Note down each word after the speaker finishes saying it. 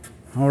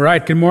All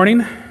right, good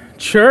morning,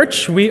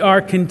 church. We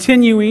are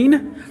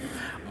continuing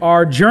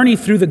our journey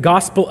through the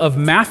Gospel of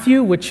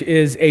Matthew, which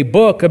is a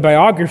book, a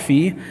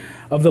biography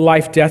of the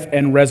life, death,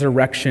 and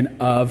resurrection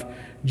of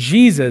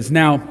Jesus.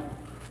 Now,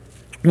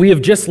 we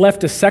have just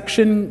left a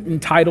section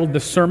entitled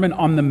the Sermon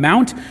on the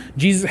Mount.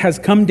 Jesus has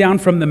come down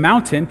from the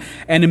mountain,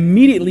 and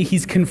immediately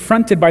he's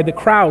confronted by the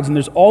crowds, and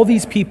there's all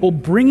these people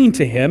bringing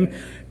to him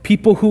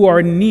people who are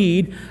in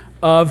need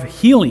of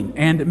healing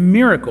and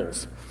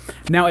miracles.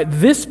 Now, at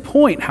this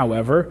point,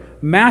 however,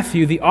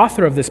 Matthew, the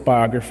author of this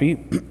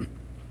biography,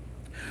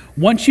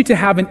 wants you to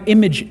have an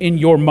image in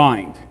your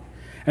mind.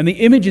 And the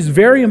image is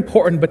very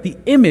important, but the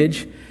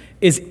image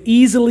is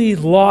easily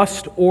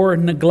lost or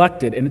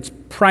neglected. And it's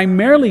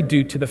primarily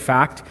due to the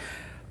fact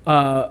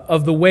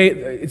of the way,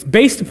 it's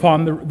based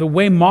upon the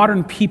way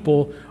modern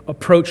people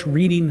approach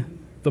reading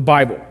the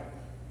Bible.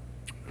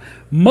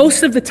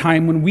 Most of the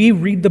time when we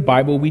read the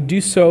Bible, we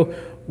do so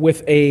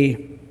with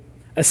a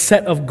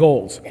set of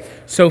goals.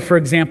 So, for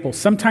example,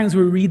 sometimes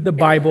we read the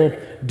Bible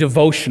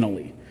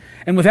devotionally.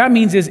 And what that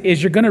means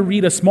is you're going to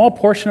read a small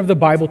portion of the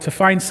Bible to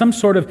find some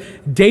sort of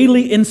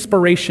daily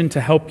inspiration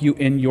to help you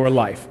in your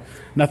life.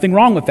 Nothing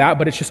wrong with that,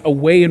 but it's just a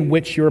way in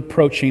which you're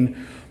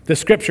approaching the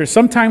Scriptures.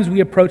 Sometimes we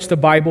approach the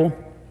Bible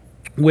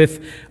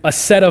with a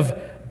set of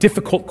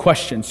difficult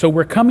questions. So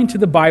we're coming to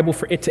the Bible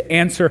for it to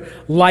answer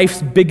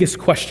life's biggest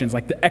questions,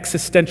 like the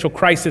existential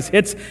crisis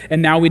hits,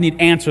 and now we need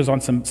answers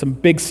on some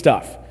big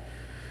stuff.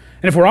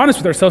 And if we're honest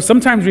with ourselves,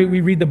 sometimes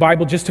we read the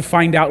Bible just to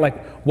find out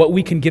like what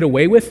we can get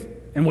away with.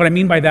 And what I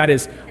mean by that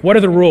is, what are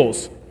the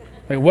rules?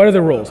 Like, what are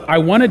the rules? I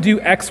want to do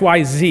X,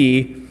 Y,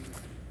 Z.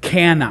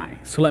 Can I?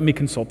 So let me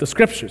consult the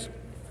Scriptures.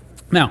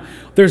 Now,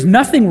 there's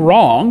nothing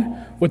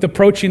wrong with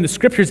approaching the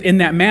Scriptures in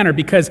that manner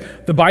because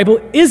the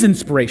Bible is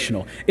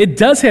inspirational. It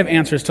does have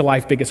answers to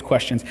life's biggest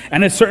questions,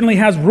 and it certainly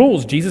has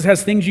rules. Jesus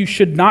has things you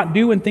should not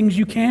do and things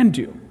you can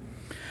do.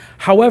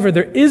 However,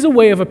 there is a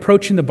way of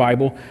approaching the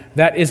Bible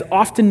that is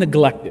often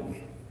neglected.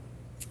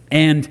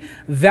 And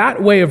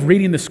that way of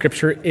reading the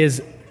Scripture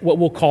is what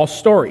we'll call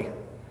story.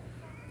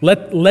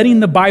 Letting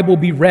the Bible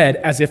be read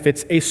as if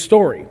it's a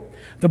story.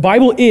 The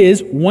Bible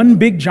is one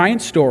big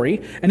giant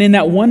story, and in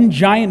that one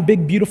giant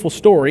big beautiful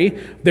story,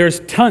 there's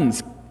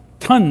tons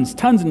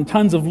and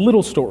tons of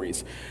little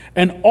stories.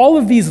 And all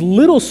of these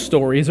little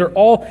stories are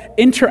all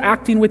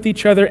interacting with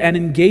each other and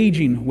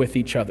engaging with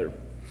each other.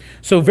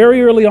 So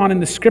very early on in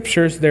the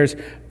Scriptures, there's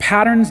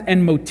patterns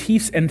and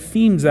motifs and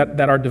themes that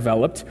are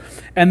developed.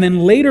 And then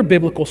later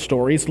biblical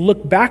stories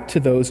look back to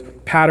those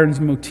patterns,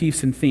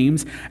 motifs, and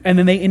themes, and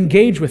then they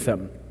engage with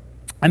them.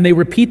 And they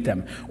repeat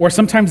them. Or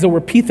sometimes they'll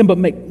repeat them but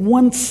make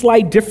one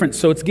slight difference,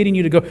 so it's getting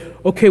you to go,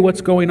 okay,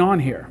 what's going on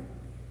here?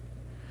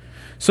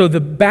 So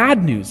the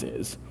bad news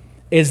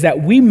is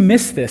that we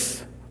miss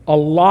this a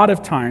lot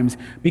of times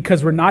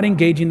because we're not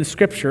engaging the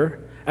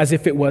Scripture as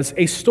if it was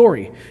a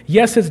story.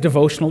 Yes, it's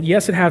devotional.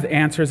 Yes, it has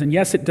answers. And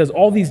yes, it does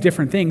all these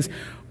different things.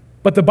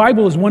 But the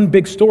Bible is one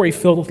big story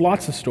filled with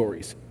lots of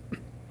stories.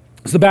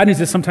 So the bad news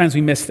is sometimes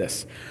we miss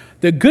this.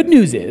 The good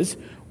news is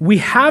we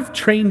have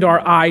trained our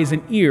eyes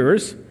and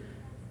ears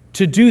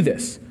to do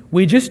this.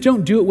 We just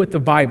don't do it with the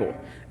Bible.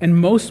 And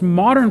most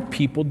modern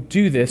people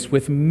do this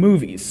with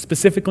movies,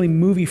 specifically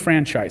movie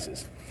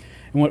franchises.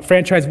 And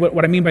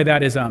what I mean by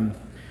that is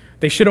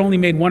they should have only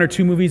made 1 or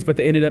 2 movies, but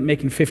they ended up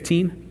making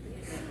 15.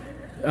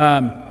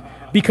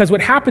 Because what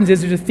happens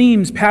is there's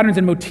themes, patterns,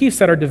 and motifs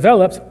that are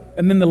developed,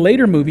 and then the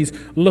later movies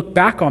look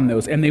back on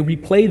those, and they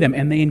replay them,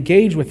 and they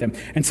engage with them.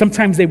 And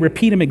sometimes they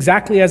repeat them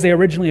exactly as they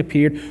originally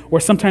appeared, or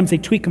sometimes they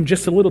tweak them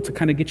just a little to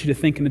kind of get you to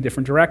think in a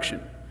different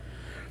direction.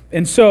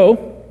 And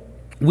so,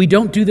 we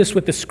don't do this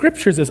with the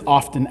Scriptures as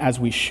often as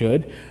we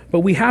should,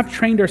 but we have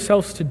trained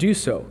ourselves to do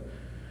so.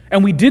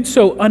 And we did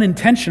so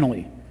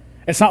unintentionally.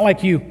 It's not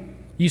like you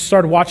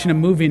started watching a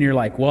movie and you're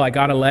like, well, I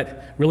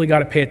really got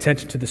to pay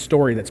attention to the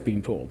story that's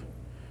being told.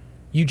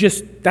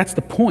 That's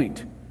the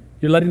point.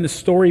 You're letting the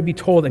story be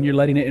told and you're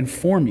letting it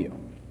inform you.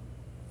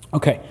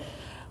 Okay,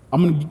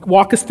 I'm going to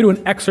walk us through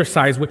an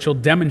exercise which will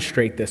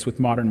demonstrate this with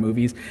modern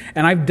movies.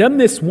 And I've done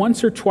this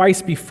once or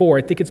twice before.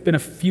 I think it's been a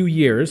few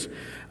years.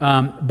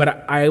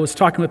 But I was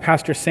talking with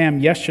Pastor Sam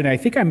yesterday. I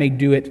think I may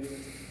do it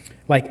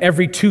like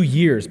every 2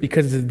 years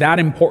because it's that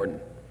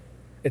important.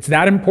 It's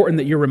that important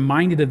that you're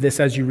reminded of this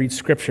as you read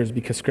Scriptures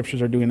because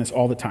Scriptures are doing this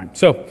all the time.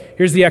 So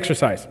here's the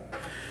exercise.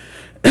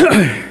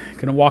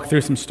 Going to walk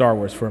through some Star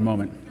Wars for a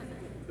moment.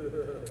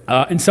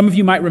 And some of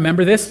you might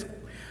remember this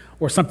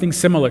or something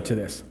similar to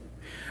this.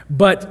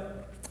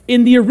 But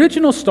in the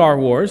original Star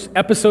Wars,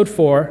 Episode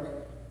 4,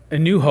 A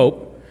New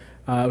Hope,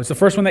 it was the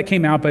first one that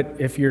came out, but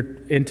if you're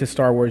into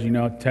Star Wars, you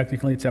know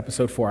technically it's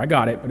Episode 4. I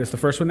got it, but it's the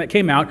first one that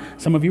came out.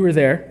 Some of you were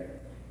there.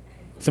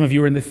 Some of you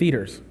were in the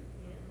theaters.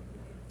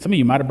 Some of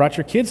you might have brought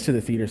your kids to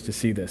the theaters to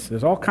see this.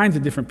 There's all kinds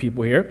of different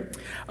people here.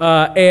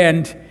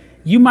 And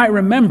you might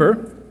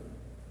remember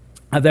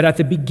that at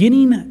the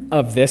beginning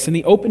of this, in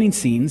the opening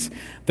scenes,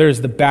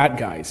 there's the bad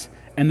guys.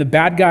 And the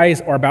bad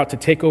guys are about to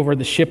take over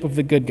the ship of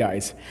the good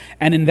guys.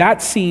 And in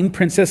that scene,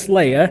 Princess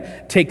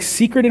Leia takes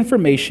secret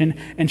information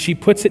and she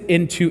puts it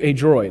into a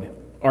droid.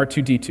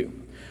 R2-D2.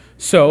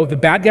 So the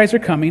bad guys are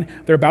coming.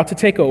 They're about to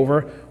take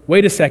over.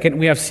 Wait a second.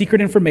 We have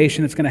secret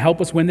information that's going to help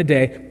us win the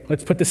day.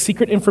 Let's put the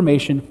secret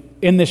information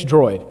in this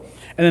droid.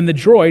 And then the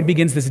droid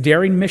begins this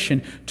daring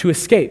mission to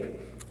escape.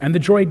 And the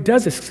droid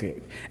does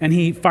escape. And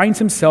he finds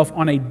himself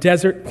on a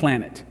desert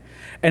planet.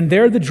 And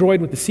there the droid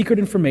with the secret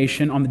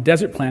information on the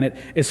desert planet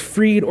is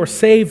freed or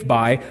saved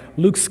by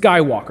Luke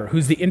Skywalker,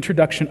 who's the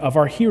introduction of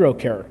our hero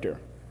character.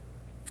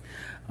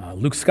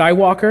 Luke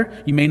Skywalker,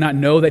 you may not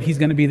know that he's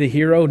going to be the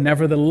hero.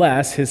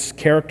 Nevertheless, his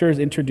character is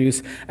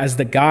introduced as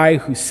the guy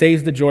who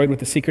saves the droid with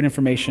the secret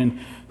information,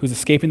 who's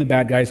escaping the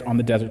bad guys on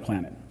the desert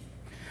planet.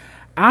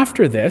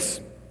 After this,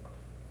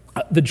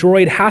 the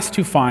droid has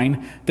to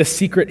find the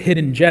secret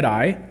hidden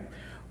Jedi,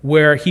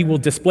 where he will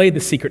display the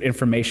secret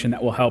information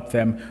that will help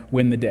them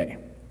win the day.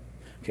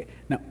 Okay.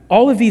 Now,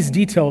 all of these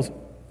details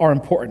are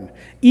important.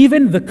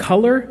 Even the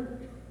color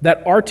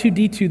that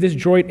R2-D2, this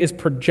droid, is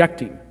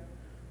projecting.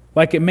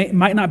 Like it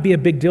might not be a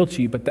big deal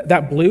to you, but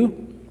that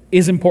blue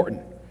is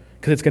important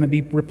because it's going to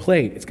be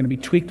replayed, it's going to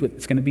be tweaked with,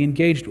 it's going to be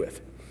engaged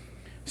with.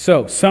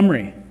 So,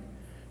 summary,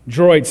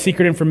 droid,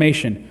 secret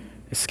information,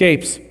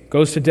 escapes,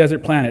 goes to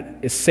desert planet,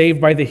 is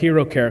saved by the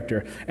hero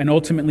character, and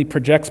ultimately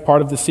projects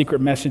part of the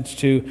secret message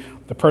to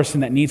the person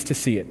that needs to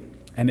see it.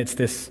 And it's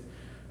this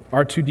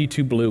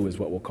R2-D2 blue is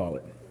what we'll call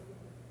it.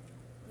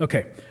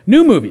 Okay,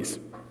 new movies.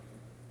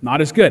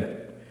 Not as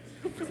good.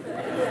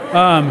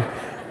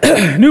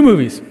 New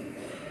movies.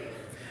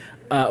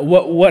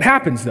 What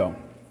happens, though?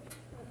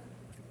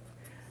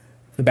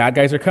 The bad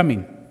guys are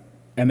coming,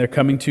 and they're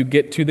coming to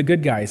get to the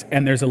good guys.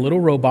 And there's a little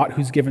robot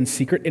who's given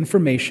secret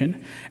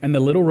information, and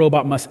the little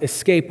robot must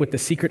escape with the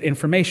secret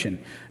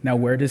information. Now,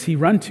 where does he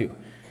run to?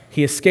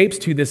 He escapes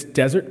to this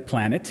desert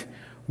planet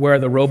where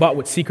the robot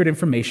with secret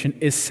information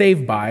is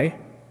saved by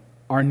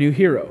our new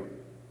hero.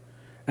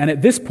 And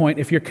at this point,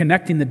 if you're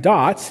connecting the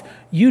dots,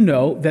 you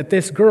know that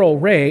this girl,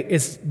 Rey,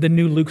 is the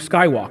new Luke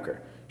Skywalker.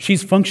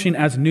 She's functioning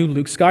as new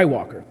Luke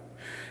Skywalker.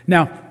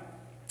 Now,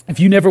 if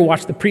you never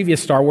watched the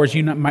previous Star Wars,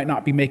 you might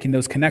not be making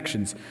those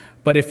connections.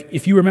 But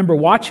if you remember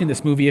watching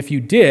this movie, if you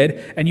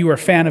did, and you were a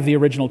fan of the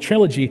original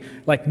trilogy,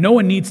 like no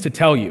one needs to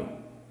tell you,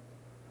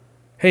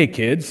 hey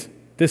kids,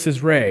 this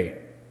is Rey.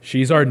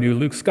 She's our new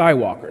Luke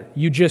Skywalker.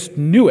 You just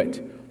knew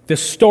it. The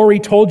story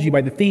told you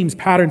by the themes,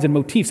 patterns, and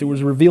motifs. It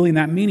was revealing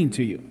that meaning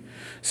to you.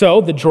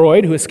 So the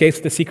droid who escapes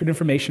the secret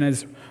information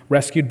is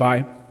rescued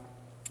by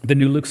the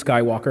new Luke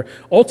Skywalker,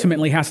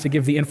 ultimately has to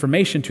give the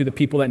information to the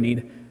people that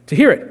need to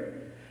hear it.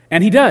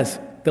 And he does.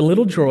 The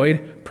little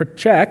droid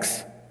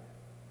projects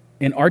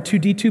in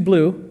R2-D2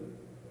 blue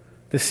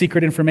the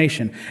secret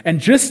information. And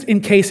just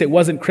in case it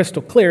wasn't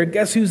crystal clear,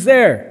 guess who's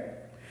there?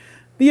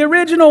 The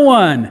original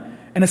one.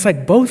 And it's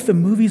like both the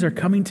movies are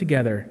coming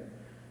together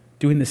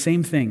doing the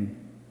same thing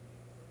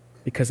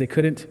because they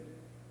couldn't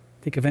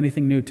think of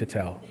anything new to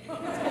tell.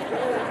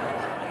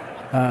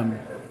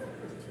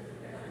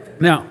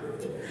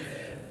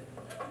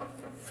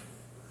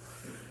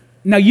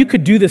 Now, you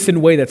could do this in a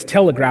way that's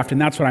telegraphed,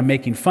 and that's what I'm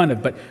making fun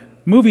of, but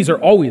movies are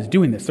always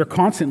doing this. They're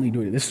constantly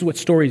doing it. This is what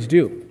stories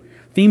do.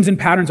 Themes and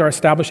patterns are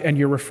established, and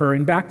you're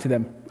referring back to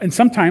them. And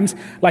sometimes,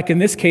 like in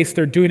this case,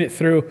 they're doing it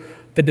through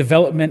the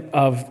development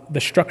of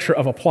the structure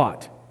of a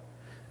plot.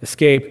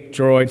 Escape,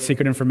 droid,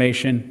 secret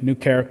information, new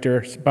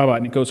character, blah, blah,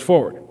 and it goes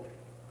forward.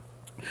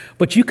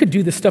 But you could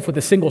do this stuff with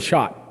a single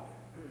shot.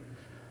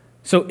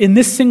 So in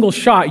this single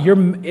shot,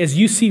 as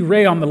you see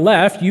Rey on the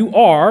left, you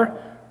are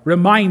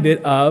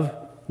reminded of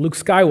Luke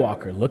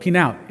Skywalker looking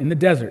out in the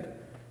desert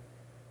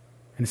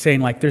and saying,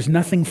 like, there's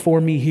nothing for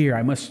me here.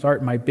 I must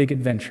start my big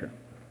adventure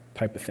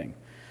type of thing.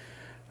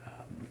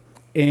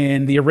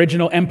 In the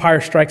original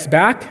Empire Strikes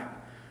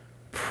Back,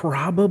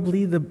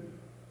 probably the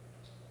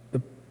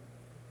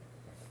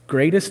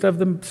greatest of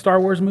the Star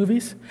Wars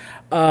movies,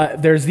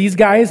 there's these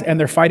guys, and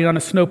they're fighting on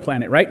a snow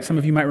planet, right? Some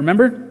of you might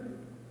remember.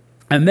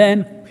 And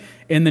then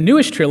in the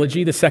newest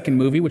trilogy, the second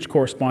movie, which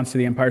corresponds to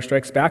The Empire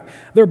Strikes Back,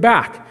 they're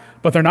back,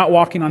 but they're not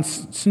walking on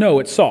snow,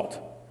 it's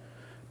salt.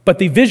 But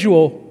the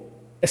visual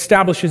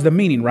establishes the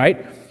meaning,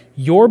 right?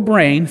 Your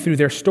brain, through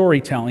their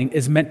storytelling,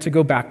 is meant to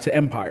go back to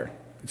Empire.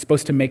 It's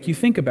supposed to make you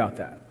think about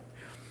that.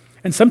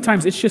 And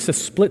sometimes it's just a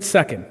split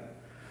second.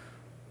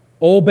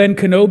 Old Ben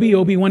Kenobi,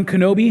 Obi-Wan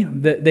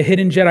Kenobi, the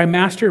hidden Jedi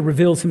Master,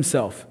 reveals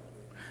himself.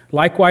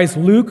 Likewise,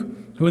 Luke,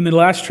 who in the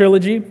last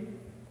trilogy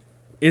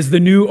is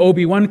the new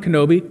Obi-Wan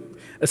Kenobi,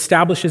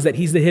 establishes that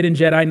he's the hidden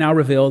Jedi now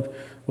revealed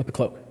with the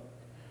cloak.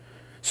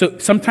 So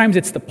sometimes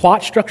it's the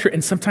plot structure,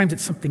 and sometimes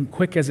it's something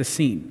quick as a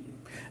scene.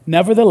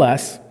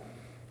 Nevertheless,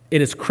 it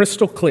is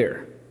crystal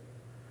clear.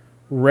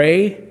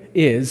 Rey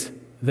is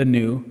the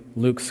new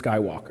Luke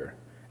Skywalker.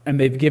 And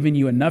they've given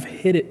you enough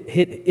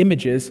hit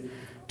images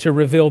to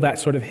reveal that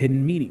sort of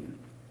hidden meaning.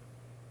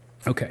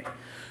 Okay.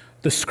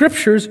 The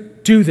scriptures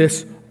do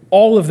this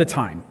all of the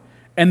time.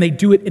 And they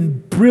do it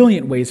in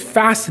brilliant ways,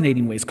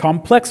 fascinating ways,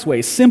 complex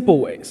ways, simple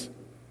ways.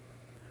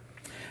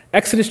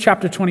 Exodus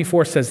chapter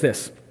 24 says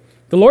this: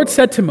 The Lord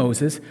said to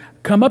Moses,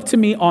 "Come up to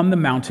me on the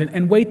mountain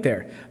and wait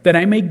there, that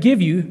I may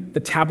give you the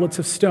tablets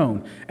of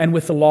stone, and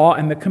with the law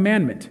and the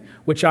commandment,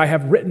 which I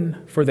have written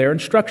for their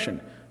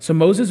instruction." So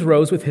Moses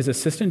rose with his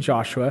assistant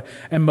Joshua,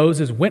 and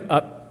Moses went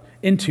up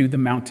into the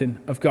mountain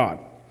of God.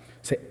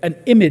 So an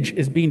image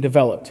is being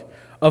developed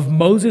of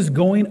Moses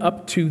going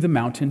up to the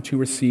mountain to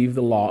receive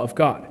the law of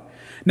God.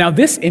 Now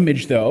this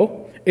image,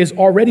 though, is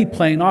already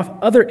playing off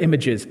other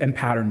images and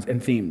patterns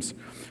and themes.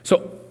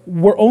 So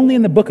we're only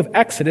in the book of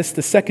Exodus,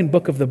 the second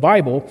book of the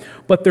Bible,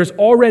 but there's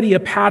already a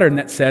pattern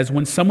that says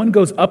when someone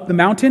goes up the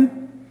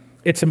mountain,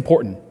 it's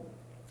important.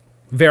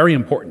 Very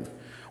important.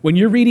 When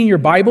you're reading your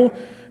Bible,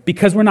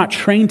 because we're not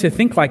trained to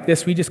think like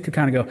this, we just could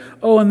kind of go,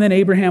 oh, and then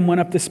Abraham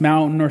went up this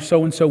mountain, or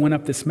so-and-so went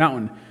up this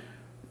mountain.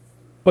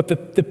 But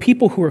the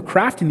people who are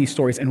crafting these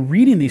stories and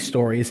reading these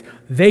stories,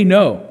 they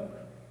know.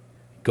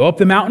 Go up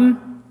the mountain,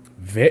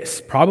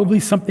 probably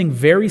something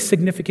very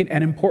significant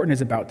and important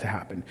is about to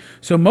happen.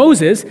 So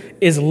Moses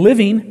is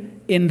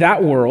living in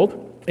that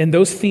world, in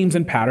those themes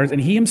and patterns,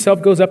 and he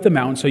himself goes up the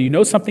mountain, so you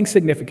know something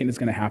significant is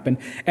going to happen.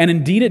 And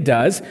indeed it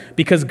does,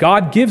 because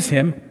God gives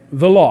him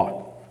the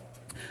law,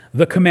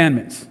 the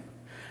commandments.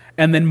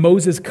 And then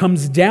Moses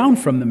comes down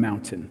from the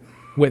mountain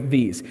with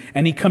these.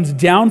 And he comes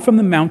down from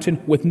the mountain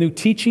with new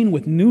teaching,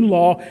 with new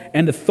law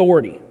and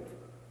authority.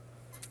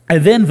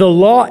 And then the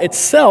law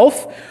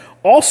itself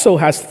also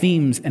has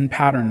themes and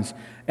patterns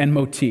and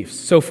motifs.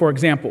 So, for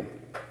example,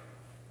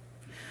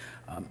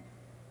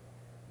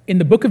 in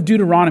the book of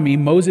Deuteronomy,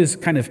 Moses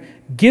kind of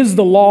gives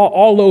the law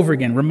all over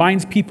again,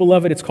 reminds people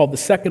of it. It's called the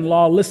second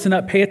law. Listen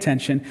up, pay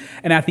attention.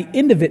 And at the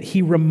end of it,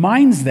 he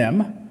reminds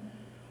them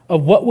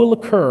of what will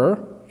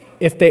occur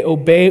if they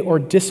obey or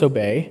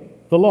disobey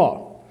the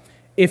law.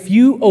 If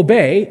you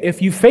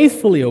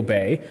faithfully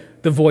obey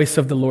the voice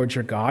of the Lord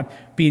your God,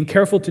 being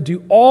careful to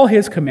do all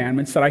his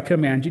commandments that I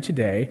command you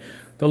today,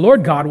 the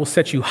Lord God will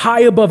set you high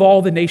above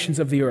all the nations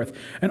of the earth,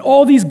 and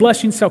all these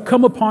blessings shall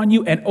come upon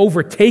you and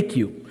overtake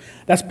you.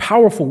 That's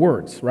powerful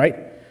words, right?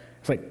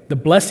 It's like the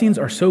blessings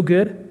are so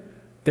good,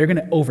 they're going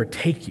to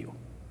overtake you.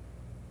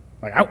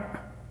 Like,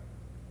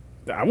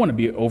 I want to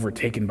be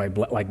overtaken by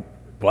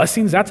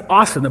blessings. That's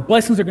awesome. The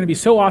blessings are going to be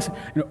so awesome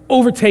and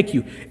overtake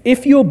you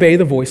if you obey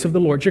the voice of the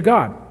Lord your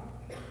God.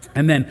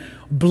 And then,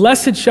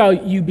 blessed shall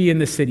you be in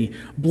the city.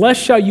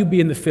 Blessed shall you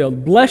be in the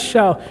field. Blessed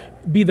shall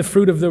be the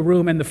fruit of the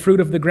womb and the fruit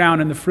of the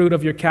ground and the fruit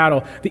of your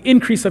cattle, the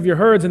increase of your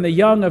herds and the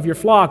young of your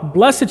flock.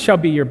 Blessed shall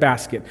be your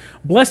basket.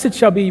 Blessed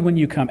shall be when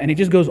you come. And it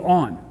just goes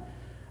on.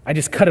 I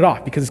just cut it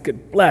off because it's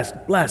good.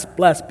 Blessed, blessed,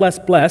 blessed,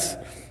 blessed, blessed,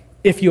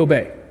 if you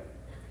obey.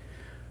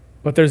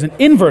 But there's an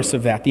inverse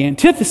of that, the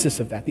antithesis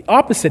of that. The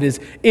opposite is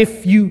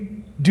if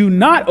you do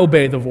not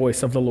obey the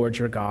voice of the Lord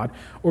your God,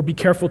 or be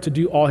careful to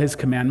do all his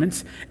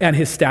commandments and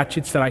his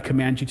statutes that I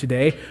command you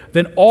today,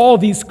 then all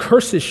these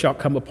curses shall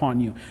come upon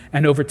you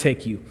and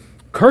overtake you.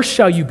 Cursed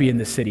shall you be in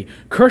the city.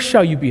 Cursed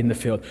shall you be in the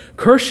field.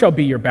 Cursed shall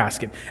be your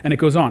basket. And it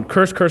goes on.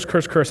 Curse, curse,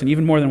 curse, curse, and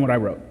even more than what I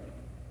wrote.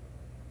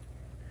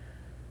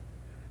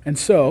 And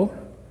so,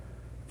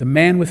 the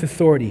man with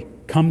authority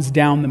comes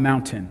down the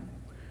mountain.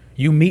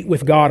 You meet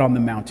with God on the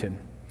mountain.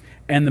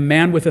 And the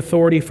man with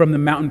authority from the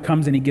mountain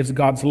comes and he gives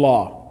God's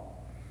law.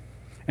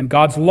 And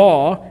God's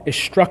law is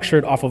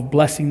structured off of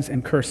blessings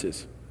and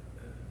curses.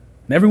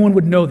 And everyone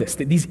would know this,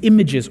 that these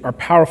images are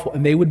powerful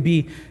and they would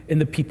be in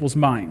the people's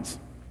minds.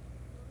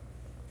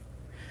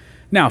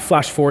 Now,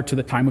 flash forward to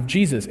the time of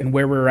Jesus and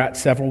where we were at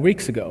several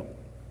weeks ago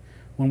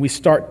when we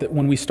started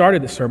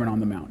the Sermon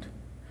on the Mount.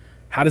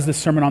 How does the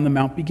Sermon on the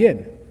Mount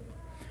begin?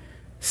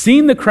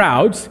 Seeing the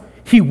crowds,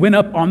 he went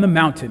up on the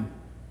mountain.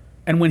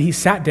 And when he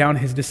sat down,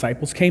 his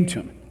disciples came to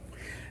him.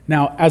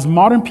 Now, as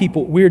modern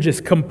people, we're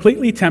just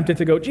completely tempted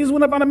to go, Jesus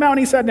went up on a mountain,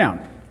 he sat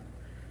down.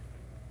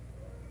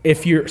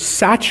 If you're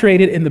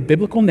saturated in the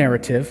biblical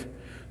narrative,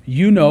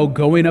 you know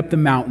going up the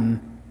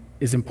mountain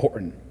is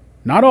important.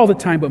 Not all the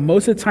time, but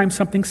most of the time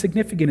something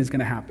significant is going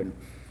to happen.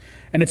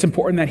 And it's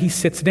important that he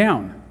sits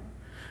down.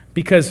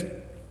 Because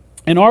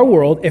in our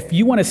world, if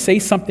you want to say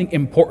something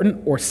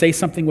important or say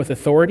something with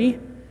authority,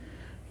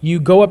 you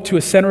go up to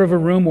a center of a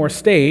room or a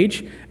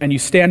stage and you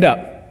stand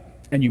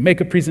up and you make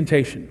a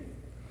presentation.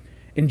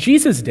 In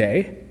Jesus'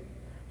 day,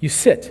 you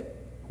sit.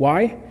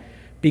 Why?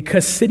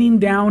 Because sitting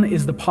down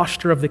is the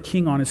posture of the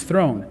king on his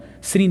throne.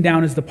 Sitting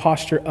down is the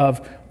posture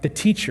of the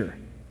teacher,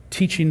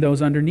 teaching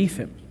those underneath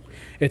him.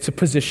 It's a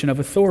position of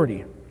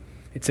authority.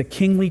 It's a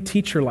kingly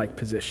teacher-like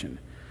position.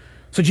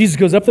 So Jesus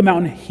goes up the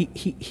mountain,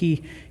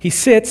 he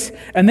sits,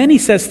 and then he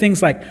says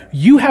things like,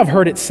 you have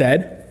heard it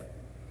said,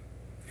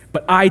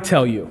 but I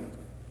tell you.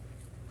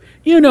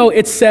 You know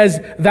it says,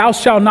 thou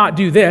shalt not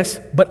do this,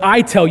 but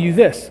I tell you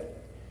this.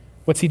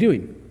 What's he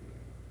doing?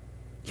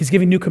 He's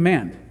giving new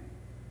command,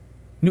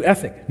 new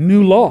ethic,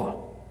 new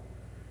law.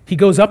 He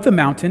goes up the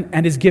mountain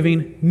and is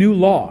giving new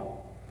law.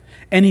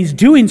 And he's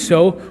doing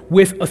so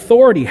with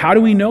authority. How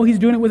do we know he's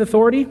doing it with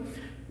authority?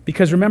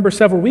 Because remember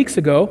several weeks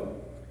ago,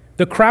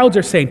 the crowds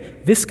are saying,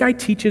 this guy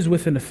teaches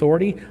with an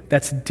authority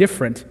that's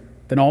different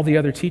than all the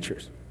other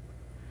teachers.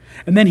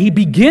 And then he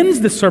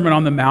begins the Sermon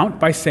on the Mount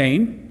by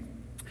saying,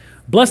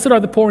 Blessed are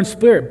the poor in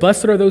spirit.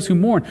 Blessed are those who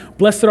mourn.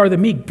 Blessed are the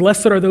meek.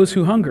 Blessed are those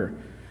who hunger.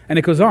 And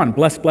it goes on,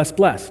 blessed, blessed,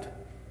 blessed.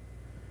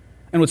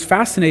 And what's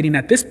fascinating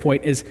at this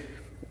point is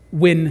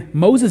when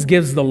Moses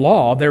gives the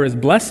law, there is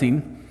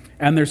blessing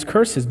and there's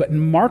curses. But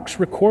in Mark's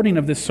recording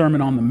of this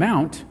Sermon on the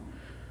Mount,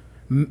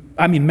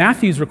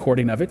 Matthew's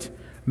recording of it,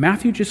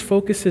 Matthew just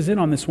focuses in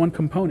on this one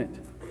component.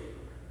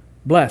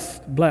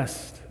 Blessed,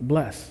 blessed,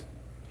 blessed.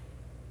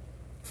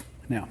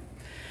 Now,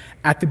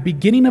 at the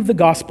beginning of the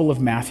Gospel of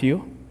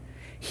Matthew,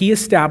 he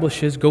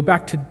establishes, go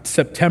back to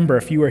September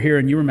if you were here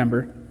and you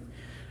remember,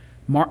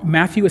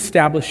 Matthew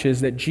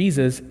establishes that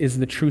Jesus is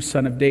the true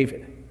son of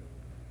David.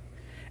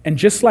 And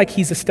just like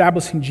he's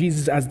establishing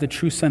Jesus as the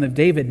true son of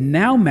David,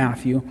 now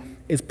Matthew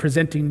is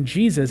presenting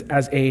Jesus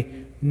as a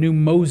new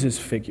Moses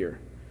figure.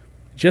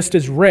 Just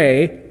as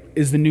Rey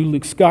is the new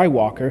Luke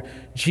Skywalker,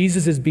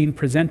 Jesus is being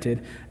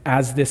presented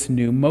as this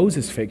new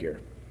Moses figure.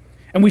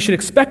 And we should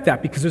expect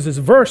that because there's this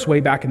verse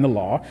way back in the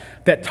law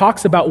that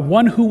talks about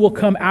one who will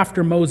come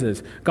after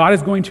Moses. God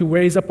is going to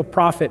raise up a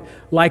prophet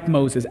like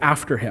Moses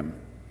after him,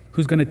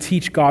 who's going to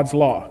teach God's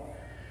law.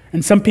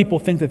 And some people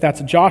think that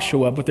that's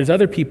Joshua, but there's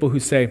other people who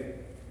say,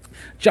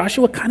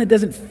 Joshua kind of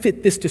doesn't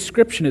fit this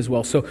description as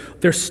well. So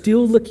they're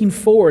still looking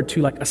forward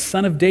to like a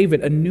son of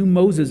David, a new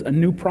Moses, a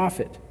new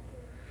prophet.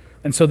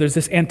 And so there's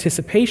this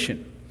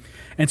anticipation.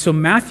 And so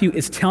Matthew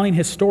is telling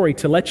his story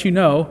to let you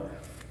know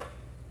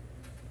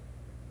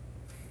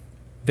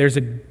there's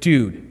a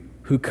dude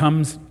who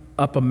comes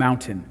up a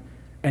mountain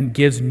and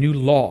gives new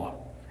law,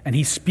 and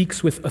he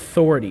speaks with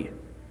authority.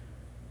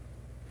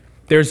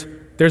 There's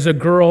a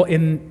girl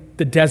in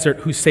the desert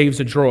who saves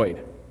a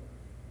droid.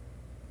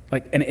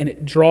 And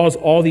it draws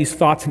all these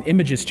thoughts and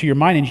images to your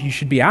mind, and you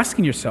should be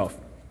asking yourself,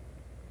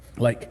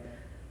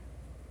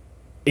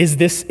 is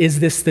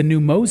this the new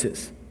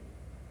Moses?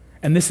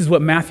 And this is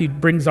what Matthew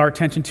brings our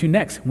attention to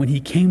next. When he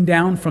came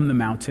down from the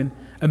mountain,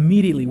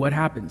 immediately what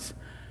happens?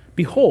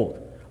 Behold,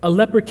 a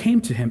leper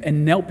came to him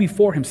and knelt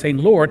before him, saying,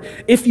 Lord,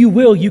 if you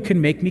will, you can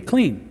make me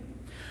clean.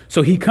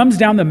 So he comes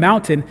down the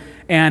mountain,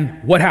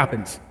 and what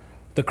happens?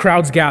 The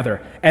crowds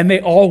gather, and they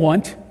all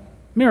want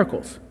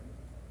miracles.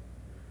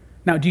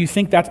 Now, do you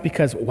think that's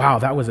because, wow,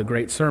 that was a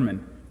great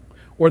sermon?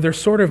 Or they're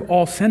sort of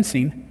all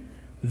sensing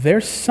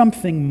there's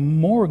something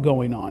more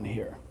going on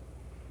here.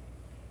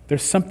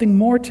 There's something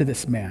more to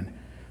this man.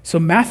 So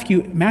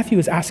Matthew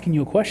is asking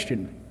you a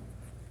question.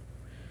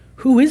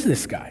 Who is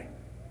this guy?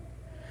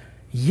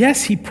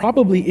 Yes, he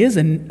probably is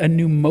a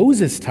new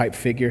Moses type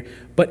figure,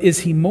 but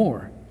is he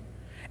more?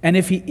 And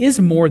if he is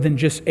more than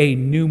just a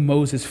new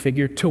Moses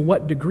figure, to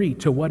what degree,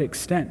 to what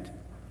extent?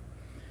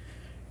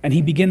 And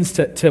he begins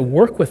to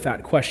work with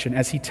that question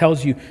as he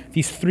tells you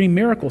these 3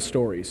 miracle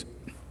stories.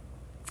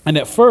 And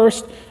at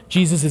first,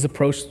 Jesus is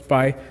approached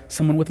by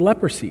someone with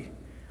leprosy.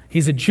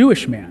 He's a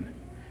Jewish man.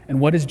 And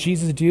what does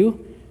Jesus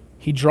do?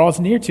 He draws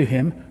near to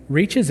him,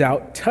 reaches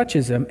out,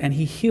 touches him, and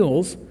he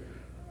heals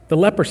the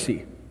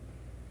leprosy.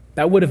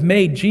 That would have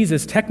made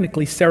Jesus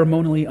technically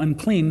ceremonially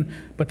unclean,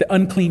 but the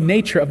unclean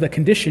nature of the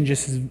condition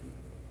just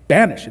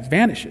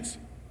vanishes.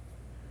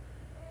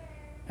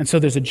 And so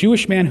there's a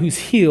Jewish man who's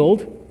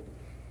healed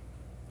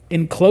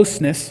in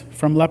closeness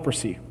from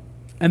leprosy.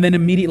 And then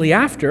immediately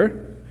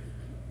after,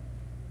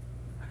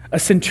 a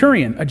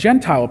centurion, a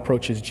Gentile,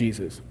 approaches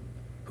Jesus,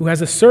 who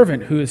has a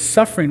servant who is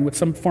suffering with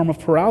some form of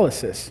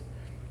paralysis.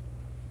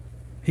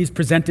 He's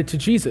presented to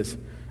Jesus.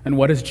 And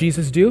what does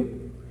Jesus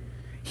do?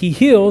 He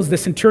heals the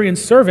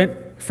centurion's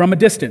servant from a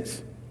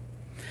distance.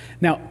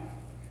 Now,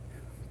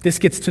 this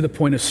gets to the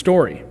point of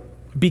story,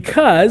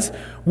 because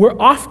we're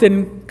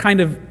often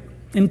kind of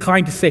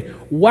inclined to say,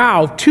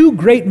 wow, 2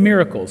 great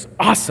miracles,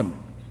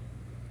 awesome.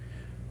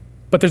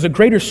 But there's a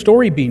greater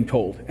story being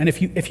told. And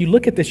if you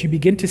look at this, you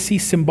begin to see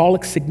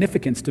symbolic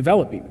significance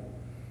developing.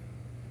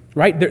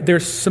 Right?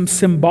 There's some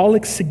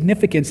symbolic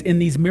significance in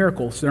these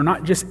miracles. They're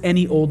not just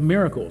any old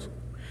miracles.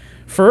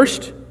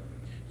 First,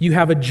 you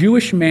have a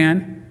Jewish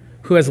man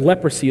who has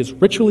leprosy, is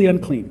ritually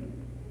unclean.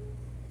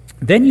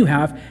 Then you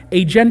have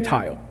a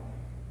Gentile,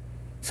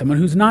 someone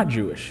who's not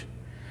Jewish.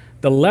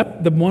 The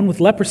one with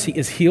leprosy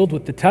is healed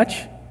with the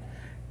touch,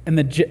 and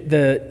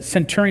the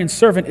centurion's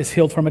servant is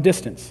healed from a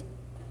distance.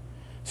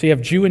 So you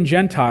have Jew and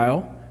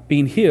Gentile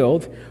being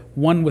healed,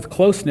 one with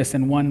closeness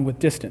and one with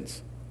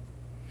distance.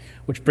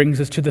 Which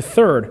brings us to the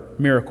 3rd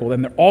miracle,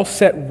 and they're all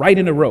set right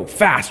in a row,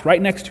 fast,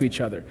 right next to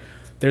each other.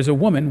 There's a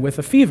woman with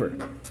a fever.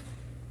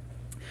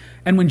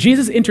 And when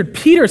Jesus entered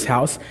Peter's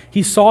house,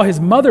 he saw his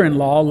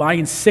mother-in-law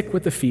lying sick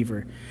with a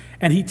fever.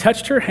 And he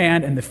touched her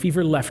hand, and the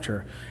fever left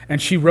her.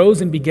 And she rose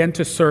and began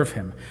to serve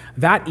him.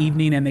 That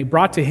evening, and they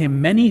brought to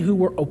him many who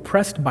were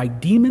oppressed by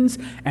demons,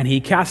 and he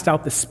cast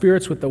out the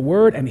spirits with the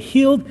word and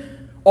healed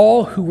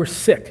all who were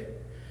sick.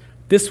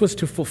 This was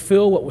to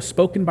fulfill what was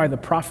spoken by the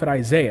prophet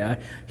Isaiah.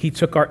 He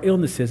took our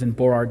illnesses and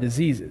bore our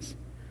diseases.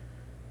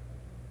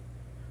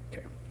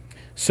 Okay.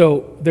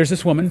 So there's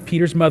this woman,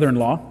 Peter's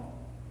mother-in-law,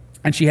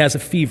 and she has a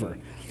fever.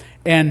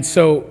 And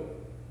so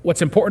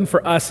what's important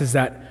for us is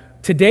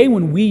that today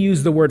when we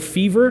use the word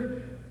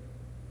fever,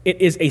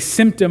 it is a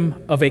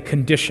symptom of a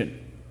condition.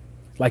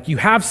 Like you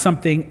have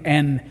something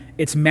and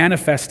it's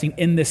manifesting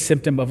in this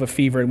symptom of a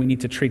fever and we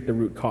need to treat the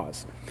root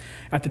cause.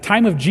 At the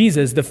time of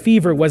Jesus, the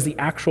fever was the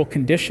actual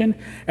condition,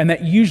 and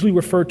that usually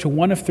referred to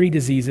one of three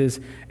diseases,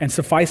 and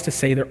suffice to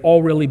say, they're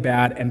all really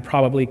bad and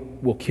probably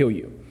will kill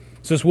you.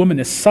 So this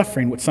woman is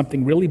suffering with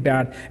something really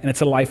bad, and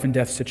it's a life and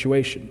death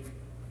situation.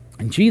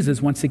 And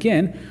Jesus, once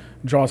again,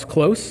 draws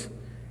close,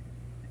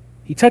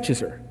 he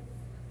touches her,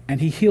 and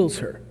he heals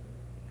her.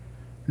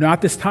 Now,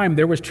 at this time,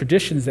 there was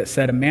traditions that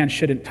said a man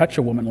shouldn't touch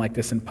a woman like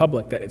this in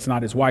public, that it's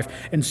not his wife.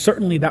 And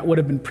certainly that would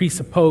have been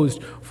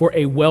presupposed for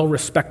a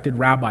well-respected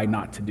rabbi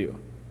not to do.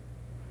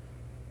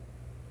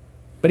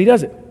 But he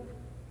does it.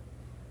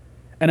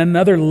 And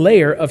another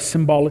layer of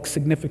symbolic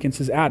significance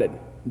is added.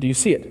 Do you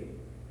see it?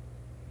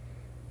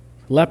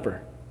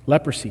 Leper,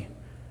 leprosy,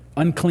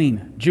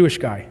 unclean, Jewish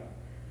guy,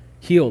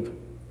 healed.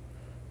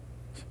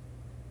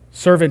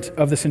 Servant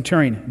of the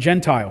centurion,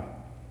 Gentile,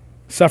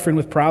 suffering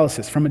with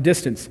paralysis from a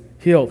distance,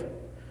 healed.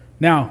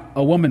 Now,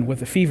 a woman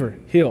with a fever,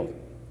 healed.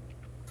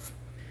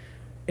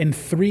 In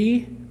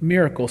three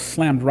miracles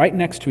slammed right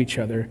next to each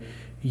other,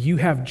 you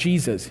have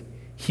Jesus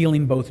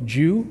healing both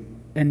Jew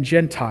and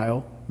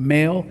Gentile,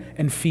 male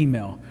and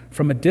female,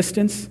 from a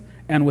distance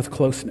and with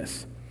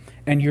closeness.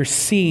 And you're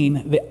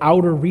seeing the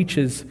outer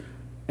reaches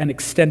and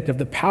extent of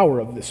the power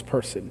of this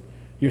person.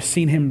 You're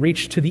seeing him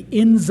reach to the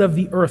ends of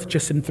the earth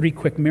just in three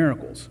quick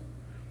miracles.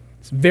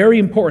 It's very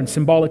important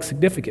symbolic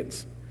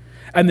significance.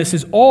 And this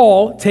is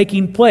all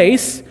taking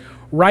place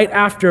right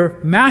after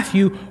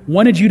Matthew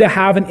wanted you to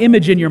have an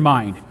image in your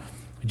mind.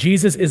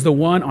 Jesus is the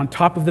one on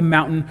top of the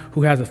mountain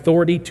who has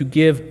authority to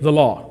give the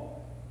law.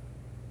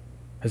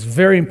 It's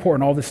very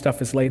important. All this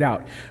stuff is laid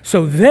out.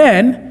 So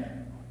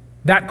then,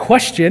 that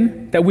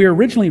question that we were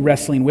originally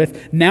wrestling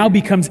with now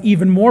becomes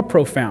even more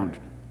profound.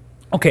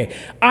 Okay,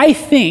 I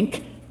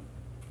think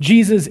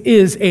Jesus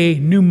is a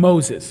new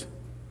Moses.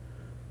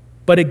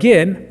 But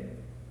again,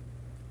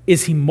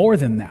 is he more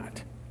than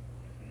that?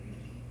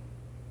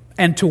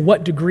 And to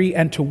what degree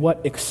and to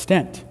what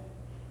extent?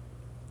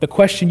 The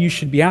question you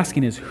should be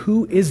asking is,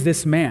 who is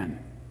this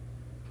man?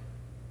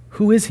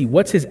 Who is he?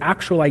 What's his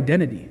actual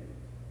identity?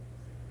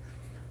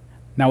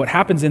 Now, what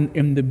happens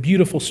in the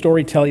beautiful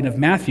storytelling of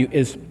Matthew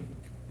is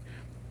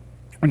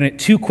we're going to get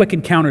two quick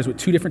encounters with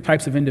two different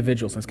types of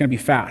individuals. And it's going to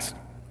be fast,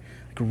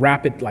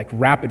 rapid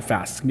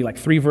fast. It's going to be like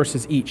 3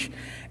 verses each.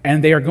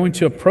 And they are going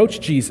to approach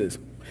Jesus,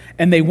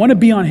 and they want to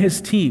be on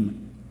his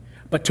team.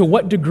 But to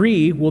what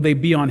degree will they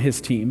be on his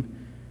team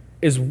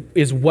is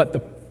what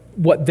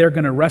they're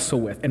going to wrestle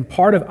with. And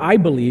part of, I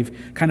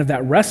believe, kind of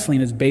that wrestling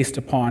is based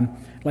upon,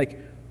 like,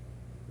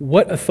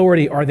 what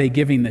authority are they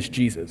giving this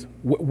Jesus?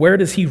 Where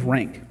does he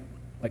rank?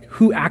 Like,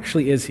 who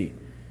actually is he?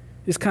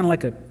 Is kind of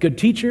like a good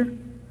teacher,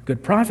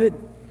 good prophet,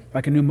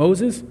 like a new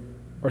Moses,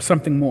 or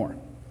something more?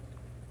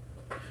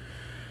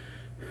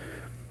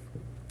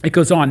 It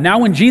goes on. Now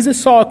when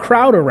Jesus saw a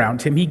crowd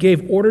around him, he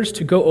gave orders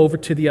to go over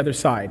to the other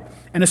side.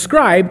 And a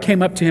scribe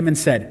came up to him and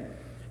said,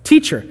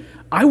 "Teacher,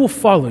 I will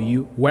follow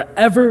you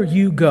wherever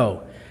you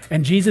go."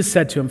 And Jesus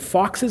said to him,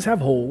 "Foxes have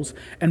holes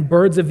and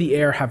birds of the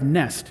air have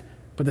nests,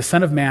 but the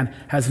Son of Man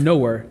has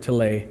nowhere to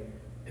lay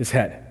his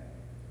head."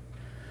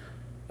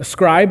 A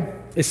scribe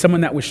is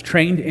someone that was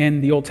trained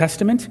in the Old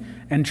Testament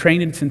and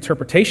trained in its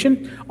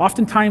interpretation.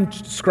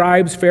 Oftentimes,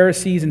 scribes,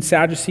 Pharisees, and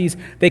Sadducees,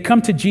 they come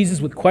to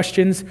Jesus with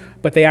questions,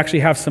 but they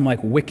actually have some like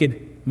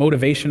wicked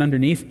motivation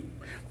underneath.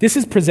 This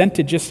is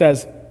presented just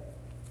as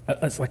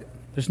like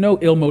there's no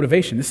ill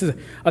motivation. This is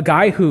a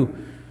guy who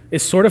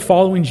is sort of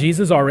following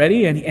Jesus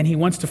already, and he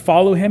wants to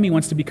follow him. He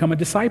wants to become a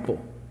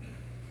disciple.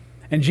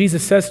 And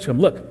Jesus says to him,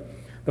 "Look,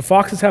 the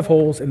foxes have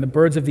holes and the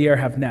birds of the air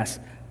have nests.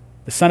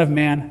 The Son of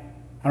Man,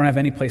 I don't have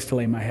any place to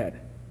lay my head."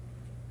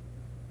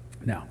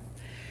 Now,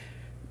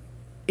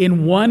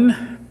 in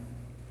one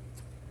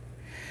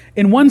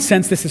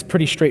sense, this is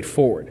pretty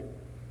straightforward.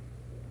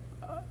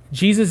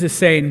 Jesus is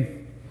saying,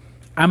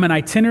 I'm an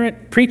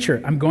itinerant preacher.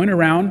 I'm going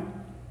around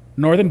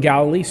northern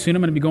Galilee. Soon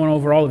I'm going to be going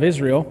over all of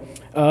Israel,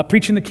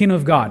 preaching the kingdom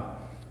of God.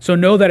 So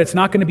know that it's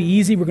not going to be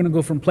easy. We're going to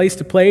go from place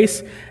to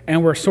place,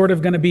 and we're sort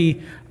of going to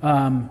be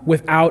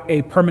without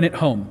a permanent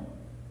home.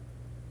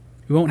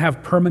 We won't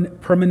have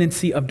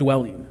permanency of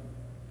dwelling.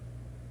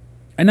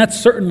 And that's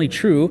certainly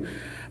true,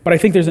 but I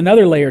think there's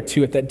another layer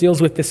to it that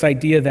deals with this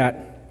idea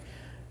that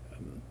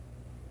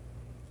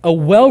a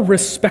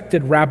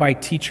well-respected rabbi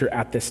teacher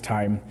at this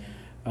time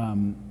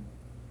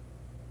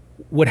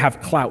would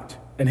have clout,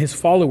 and his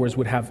followers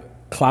would have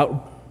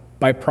clout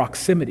by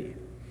proximity.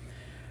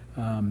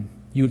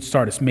 You would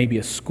start as maybe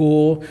a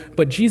school,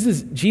 but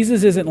Jesus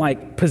isn't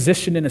like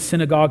positioned in a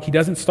synagogue. He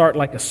doesn't start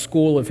like a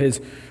school of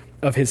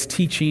his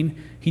teaching.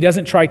 He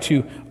doesn't try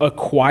to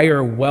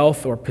acquire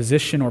wealth or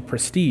position or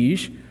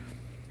prestige.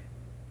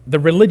 The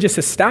religious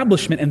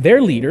establishment and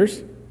their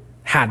leaders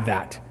had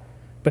that.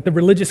 But the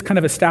religious kind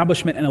of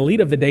establishment and elite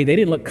of the day, they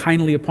didn't look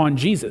kindly upon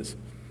Jesus.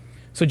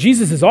 So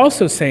Jesus is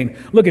also saying,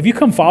 look, if you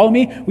come follow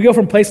me, we go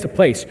from place to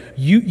place.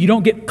 You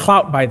don't get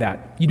clout by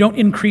that. You don't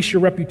increase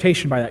your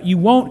reputation by that. You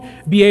won't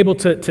be able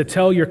to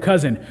tell your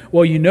cousin,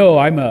 well, you know,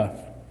 I'm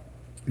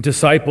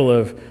disciple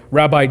of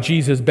Rabbi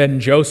Jesus ben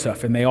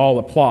Joseph, and they all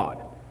applaud.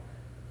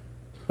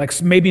 Like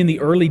maybe in the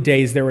early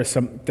days there's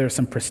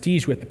some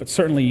prestige with it, but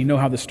certainly you know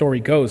how the story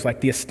goes.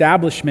 Like the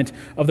establishment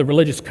of the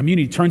religious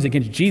community turns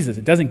against Jesus.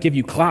 It doesn't give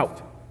you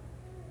clout.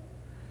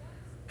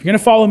 If you're going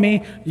to follow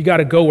me, you got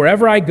to go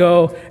wherever I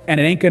go, and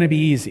it ain't going to be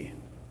easy.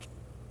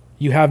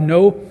 You have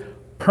no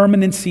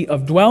permanency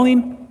of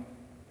dwelling.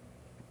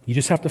 You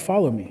just have to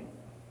follow me.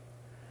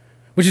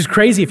 Which is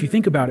crazy if you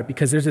think about it,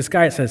 because there's this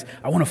guy that says,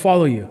 I want to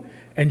follow you.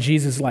 And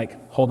Jesus is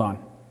like, hold on.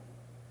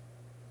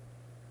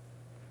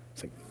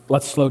 It's like,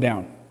 let's slow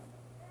down.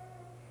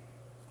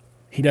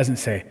 He doesn't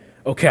say,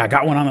 okay, I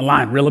got one on the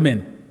line, reel him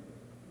in.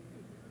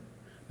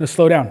 No,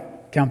 slow down,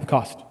 count the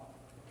cost.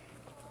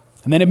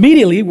 And then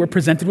immediately we're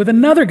presented with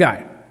another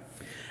guy.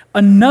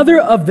 Another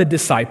of the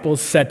disciples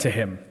said to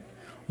him,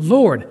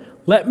 Lord,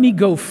 let me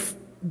go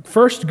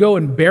first go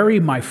and bury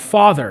my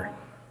father.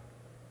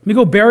 Let me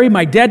go bury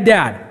my dead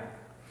dad.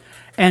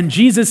 And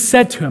Jesus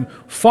said to him,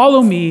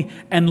 follow me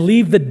and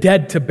leave the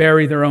dead to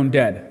bury their own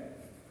dead.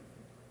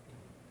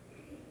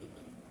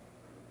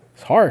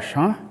 It's harsh,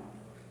 huh?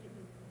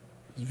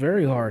 It's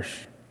very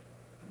harsh.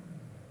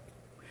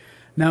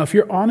 Now, if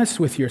you're honest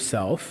with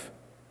yourself,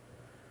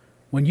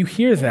 when you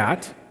hear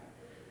that,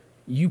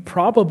 you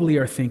probably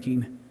are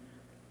thinking,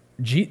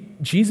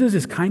 Jesus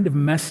is kind of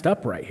messed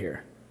up right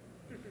here.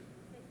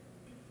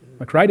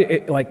 Like,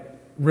 right?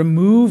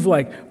 Remove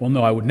well,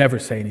 no, I would never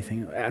say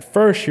anything. At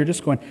first, you're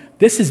just going,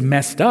 this is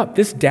messed up.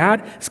 This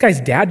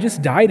guy's dad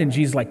just died, and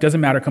Jesus doesn't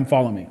matter, come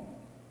follow me.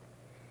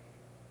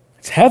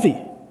 It's heavy.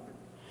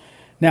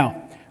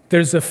 Now,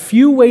 there's a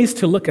few ways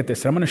to look at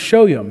this. I'm going to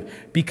show you them,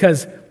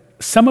 because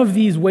some of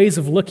these ways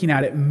of looking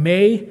at it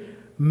may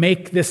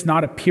make this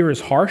not appear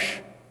as harsh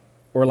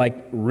or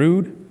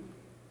rude.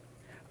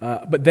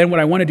 But then what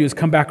I want to do is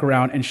come back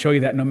around and show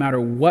you that no matter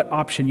what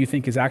option you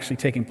think is actually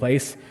taking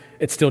place,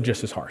 it's still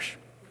just as harsh.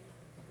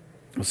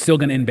 It's still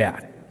going to end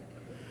bad.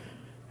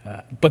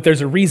 But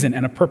there's a reason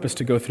and a purpose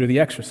to go through the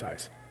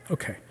exercise.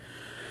 Okay.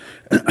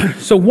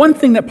 So one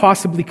thing that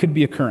possibly could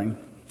be occurring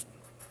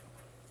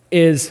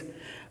is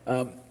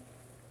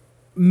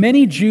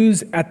many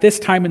Jews at this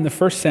time in the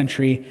first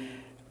century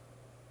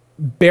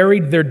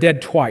buried their dead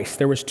twice.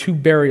 There was 2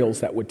 burials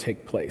that would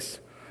take place.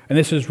 And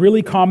this was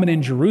really common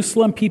in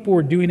Jerusalem. People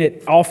were doing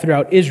it all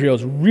throughout Israel.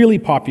 It was really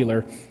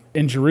popular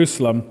in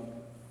Jerusalem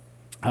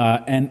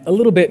and a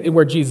little bit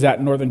where Jesus is at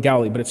in northern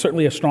Galilee, but it's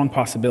certainly a strong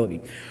possibility.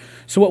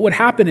 So what would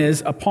happen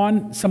is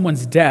upon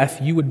someone's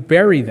death, you would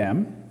bury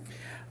them,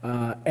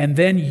 and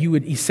then you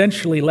would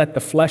essentially let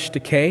the flesh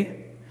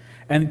decay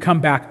and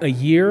come back a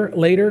year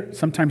later,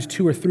 sometimes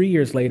 2 or 3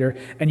 years later,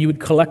 and you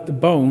would collect the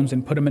bones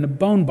and put them in a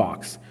bone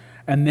box.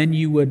 And then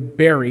you wouldn't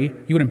bury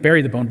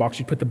the bone box,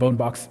 you'd put the bone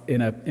box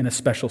in a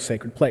special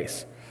sacred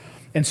place.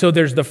 And so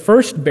there's the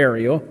first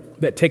burial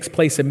that takes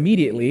place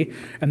immediately,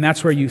 and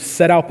that's where you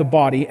set out the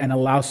body and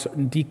allow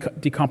certain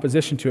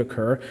decomposition to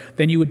occur.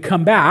 Then you would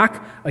come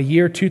back a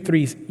year, 2,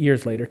 3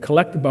 years later,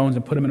 collect the bones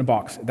and put them in a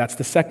box. That's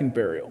the second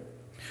burial.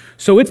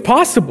 So it's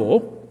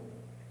possible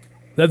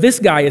that this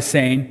guy is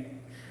saying,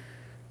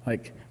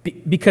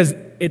 because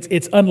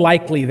it's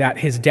unlikely that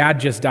his dad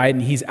just died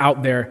and he's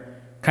out there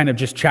kind of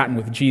just chatting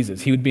with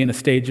Jesus. He would be in a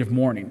stage of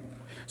mourning.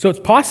 So it's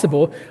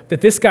possible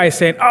that this guy is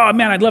saying, oh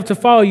man, I'd love to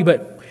follow you,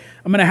 but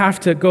I'm going to have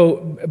to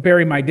go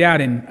bury my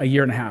dad in a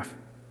year and a half.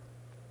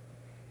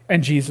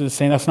 And Jesus is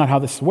saying, that's not how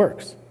this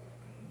works.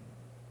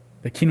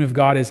 The kingdom of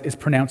God is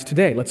pronounced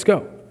today. Let's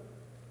go.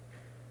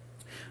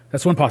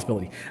 That's one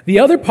possibility. The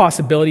other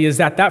possibility is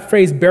that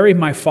phrase, bury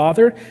my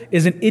father,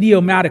 is an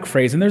idiomatic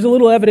phrase. And there's a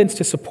little evidence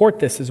to support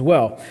this as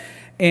well.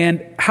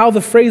 And how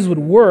the phrase would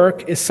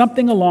work is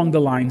something along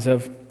the lines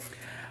of,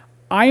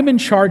 I am in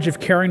charge of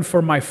caring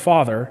for my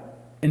father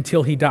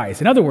until he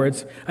dies. In other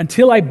words,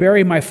 until I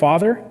bury my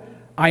father,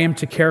 I am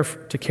to care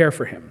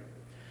for him.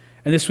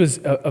 And this was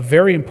a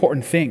very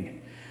important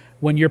thing.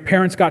 When your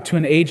parents got to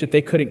an age that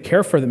they couldn't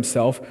care for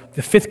themselves,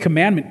 the 5th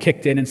commandment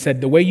kicked in and said,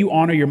 the way you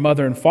honor your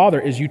mother and father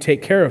is you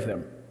take care of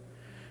them.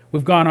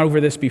 We've gone over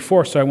this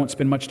before, so I won't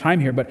spend much time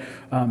here, but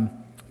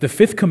the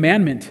 5th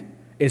commandment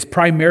is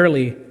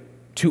primarily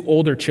to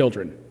older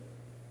children.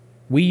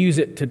 We use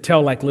it to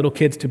tell little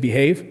kids to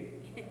behave.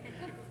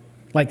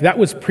 That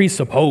was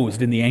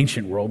presupposed in the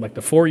ancient world.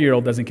 The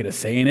 4-year-old doesn't get a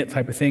say in it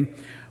type of thing.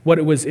 What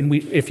it was,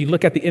 if you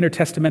look at the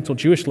intertestamental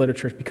Jewish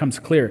literature, it becomes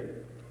clear.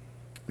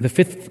 The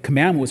 5th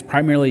commandment was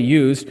primarily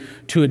used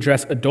to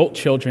address adult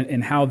children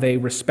in how they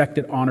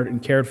respected, honored,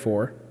 and cared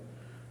for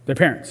their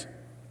parents.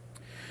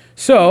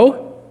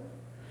 So,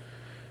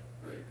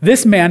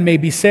 this man may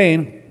be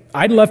saying,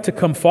 I'd love to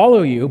come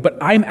follow you, but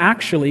I'm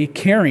actually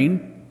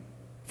caring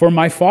for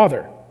my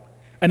father.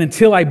 And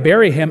until I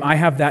bury him, I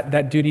have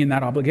that duty and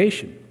that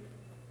obligation.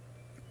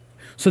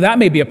 So that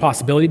may be a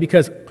possibility,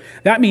 because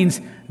that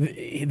means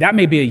that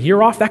may be a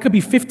year off. That could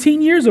be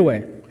 15 years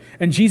away.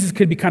 And Jesus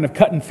could be kind of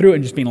cutting through it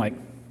and just being like,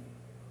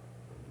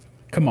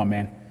 come on,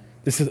 man.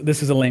 This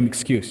is a lame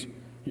excuse.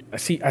 I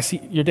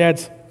see your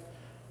dad's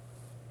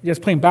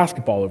playing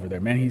basketball over there,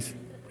 man. He's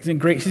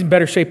in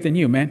better shape than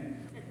you,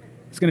 man.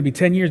 It's going to be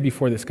 10 years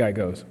before this guy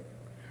goes.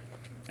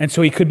 And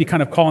so he could be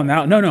kind of calling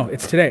out, no,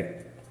 it's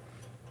today.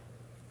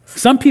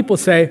 Some people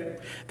say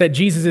that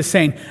Jesus is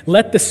saying,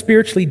 let the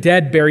spiritually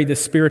dead bury the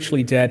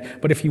spiritually dead,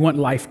 but if you want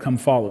life, come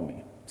follow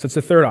me. So it's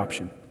the third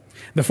option.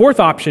 The fourth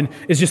option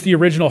is just the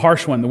original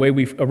harsh one, the way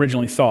we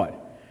originally saw it.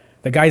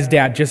 The guy's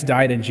dad just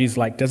died, and Jesus is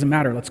like, doesn't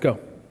matter, let's go.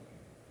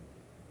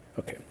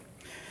 Okay.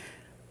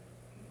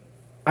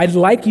 I'd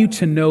like you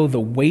to know the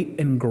weight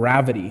and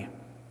gravity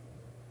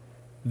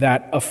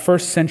that a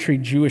first century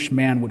Jewish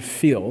man would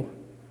feel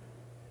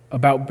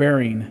about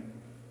burying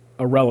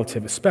a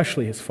relative,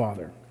 especially his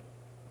father.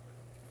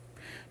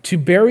 To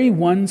bury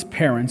one's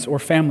parents or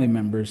family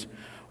members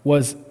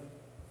was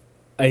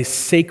a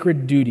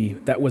sacred duty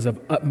that was of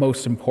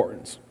utmost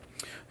importance.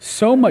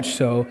 So much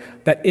so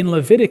that in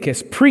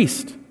Leviticus,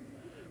 priests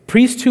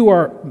who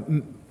are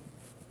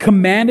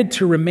commanded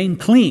to remain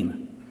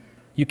clean,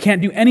 you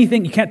can't do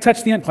anything, you can't touch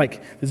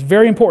it's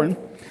very important,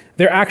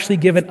 they're actually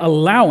given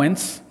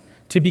allowance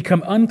to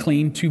become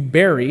unclean to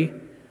bury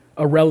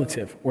a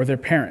relative or their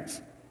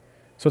parents.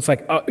 So it's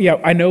like,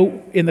 I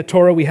know in the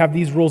Torah we have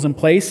these rules in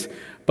place,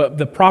 but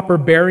the proper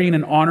burying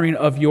and honoring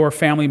of your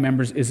family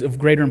members is of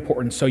greater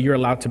importance, so you're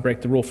allowed to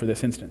break the rule for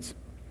this instance.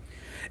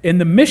 In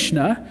the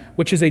Mishnah,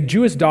 which is a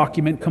Jewish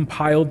document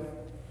compiled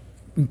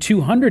in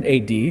 200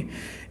 AD,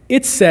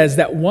 it says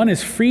that one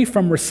is free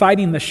from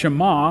reciting the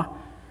Shema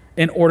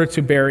in order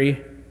to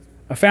bury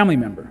a family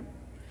member.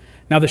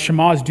 Now, the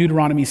Shema is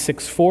Deuteronomy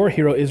 6:4,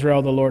 Hear, O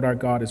Israel, the Lord our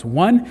God is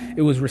one.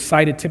 It was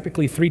recited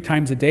typically 3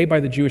 times a day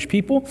by the Jewish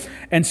people.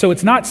 And so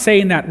it's not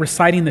saying that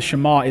reciting the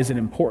Shema isn't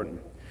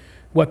important.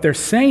 What they're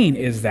saying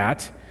is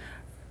that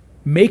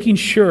making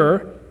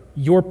sure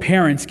your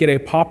parents get a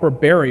proper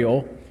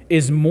burial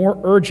is more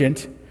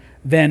urgent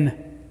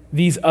than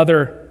these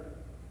other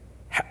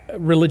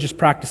religious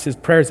practices,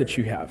 prayers that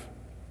you have.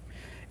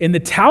 In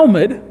the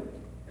Talmud,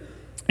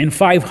 in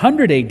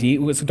 500 AD,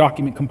 it was a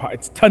document compiled,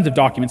 it's tons of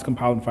documents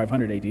compiled in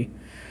 500 AD.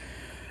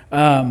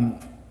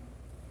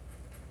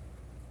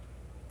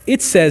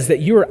 It says that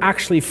you are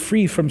actually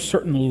free from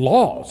certain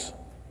laws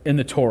in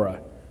the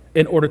Torah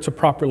in order to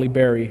properly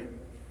bury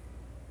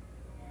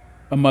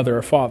a mother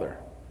or father.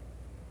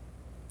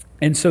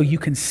 And so you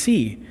can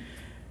see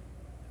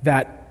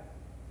that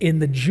in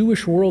the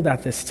Jewish world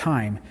at this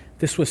time,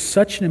 this was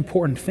such an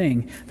important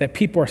thing that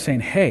people are saying,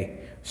 hey,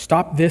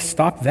 stop this,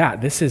 stop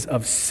that. This is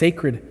of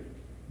sacred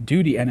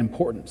duty and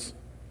importance.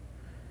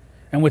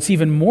 And what's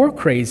even more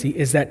crazy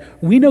is that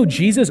we know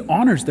Jesus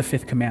honors the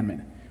 5th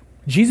commandment.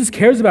 Jesus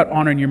cares about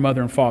honoring your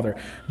mother and father.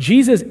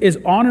 Jesus is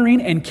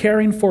honoring and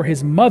caring for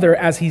his mother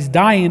as he's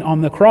dying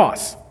on the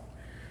cross.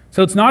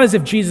 So it's not as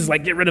if Jesus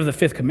get rid of the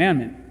 5th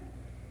commandment.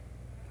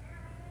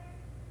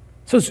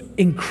 So it's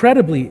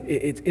incredibly,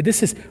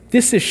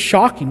 this is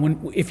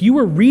shocking. If you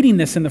were reading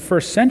this in the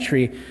first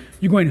century,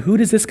 you're going, who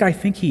does this guy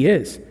think he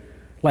is?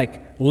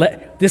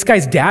 This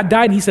guy's dad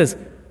died, and he says,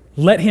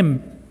 let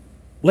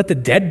the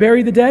dead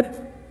bury the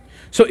dead?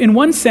 So in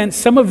one sense,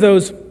 some of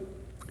those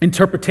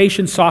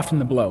interpretations soften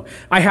the blow.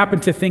 I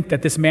happen to think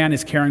that this man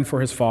is caring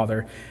for his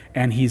father,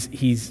 and he's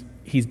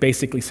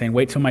basically saying,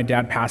 wait till my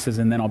dad passes,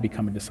 and then I'll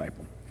become a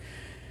disciple.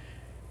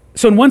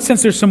 So in one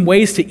sense, there's some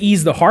ways to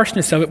ease the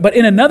harshness of it, but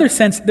in another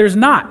sense, there's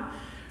not.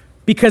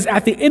 Because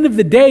at the end of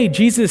the day,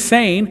 Jesus is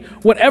saying,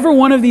 whatever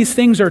one of these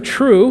things are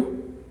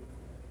true,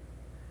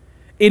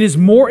 it is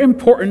more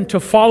important to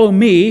follow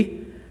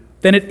me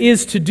than it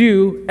is to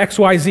do X,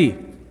 Y, Z.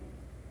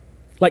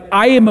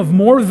 I am of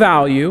more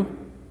value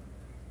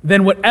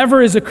than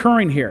whatever is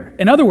occurring here.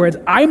 In other words,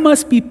 I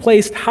must be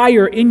placed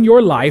higher in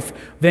your life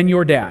than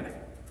your dad,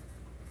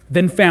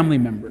 than family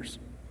members.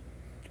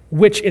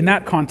 Which in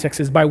that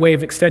context is by way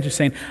of extension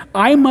saying,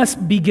 I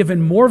must be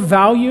given more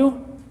value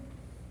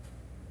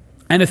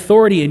and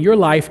authority in your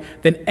life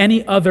than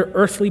any other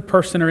earthly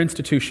person or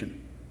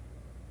institution.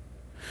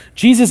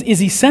 Jesus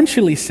is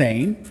essentially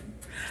saying,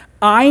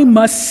 I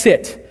must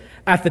sit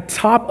at the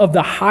top of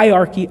the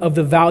hierarchy of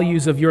the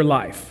values of your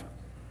life.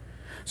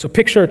 So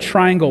picture a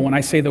triangle when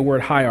I say the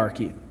word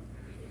hierarchy.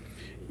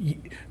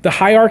 The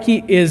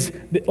hierarchy is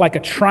like a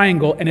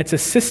triangle, and it's a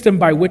system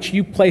by which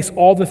you place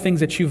all the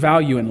things that you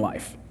value in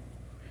life.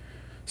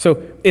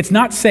 So it's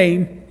not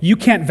saying you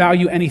can't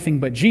value anything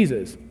but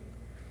Jesus.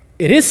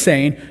 It is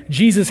saying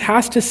Jesus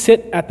has to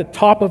sit at the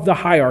top of the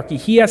hierarchy.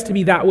 He has to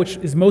be that which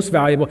is most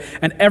valuable,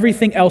 and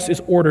everything else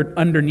is ordered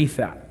underneath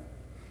that.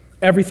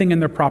 Everything in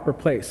their proper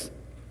place.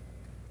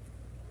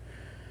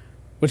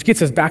 Which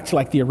gets us back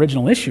to the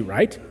original issue,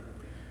 right?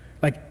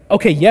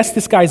 Okay, yes,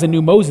 this guy's a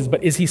new Moses,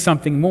 but is he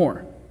something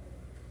more?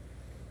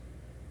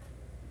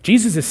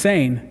 Jesus is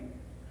saying,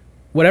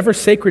 whatever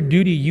sacred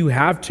duty you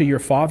have to your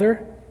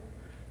father,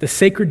 the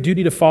sacred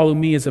duty to follow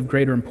me is of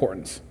greater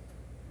importance.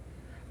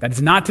 That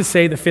is not to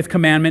say the 5th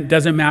commandment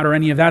doesn't matter,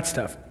 any of that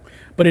stuff.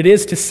 But it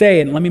is to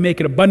say, and let me make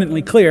it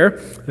abundantly clear,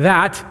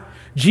 that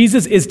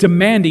Jesus is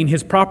demanding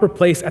his proper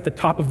place at the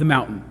top of the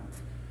mountain,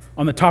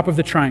 on the top of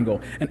the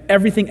triangle, and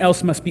everything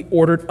else must be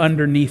ordered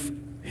underneath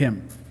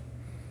him.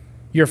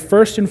 Your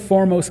first and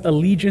foremost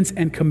allegiance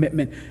and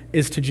commitment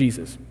is to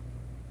Jesus.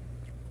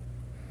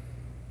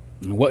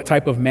 And what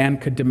type of man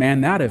could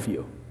demand that of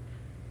you?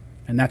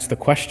 And that's the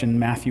question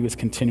Matthew is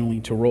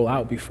continuing to roll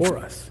out before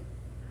us.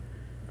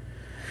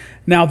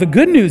 Now, the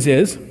good news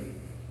is,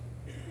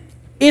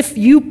 if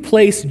you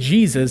place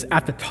Jesus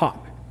at the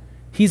top,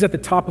 he's at the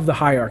top of the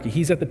hierarchy,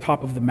 he's at the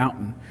top of the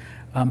mountain,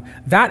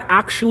 that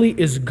actually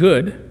is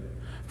good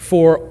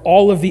for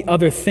all of the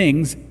other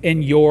things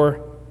in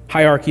your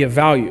hierarchy of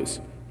values.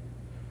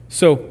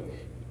 So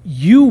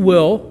you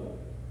will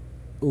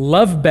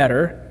love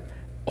better,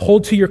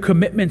 hold to your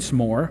commitments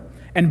more,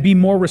 and be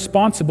more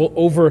responsible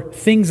over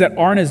things that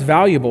aren't as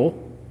valuable,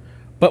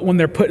 but when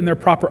they're put in their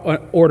proper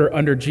order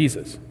under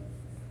Jesus.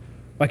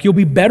 Like, you'll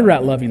be better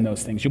at loving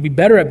those things. You'll be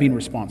better at being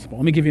responsible.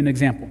 Let me give you an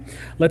example.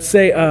 Let's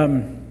say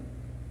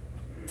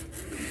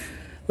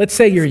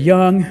you're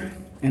young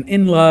and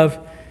in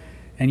love,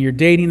 and you're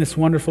dating this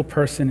wonderful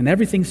person, and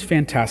everything's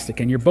fantastic,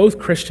 and you're both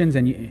Christians,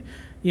 and you've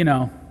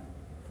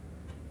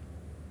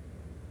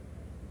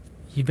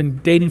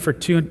been dating for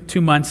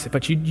two months,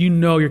 but you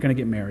know you're going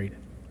to get married,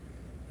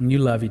 and you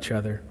love each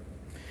other.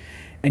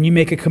 And you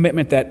make a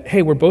commitment that,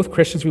 hey, we're both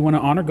Christians, we want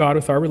to honor God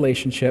with our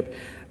relationship,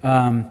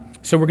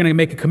 so we're going to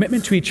make a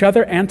commitment to each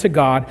other and to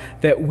God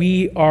that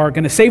we are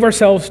going to save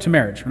ourselves to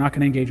marriage. We're not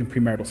going to engage in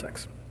premarital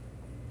sex.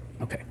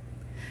 Okay.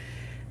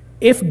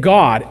 If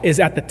God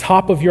is at the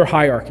top of your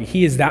hierarchy,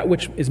 he is that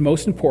which is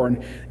most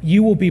important,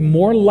 you will be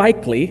more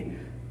likely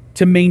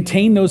to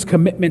maintain those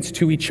commitments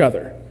to each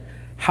other.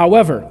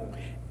 However,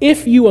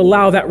 if you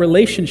allow that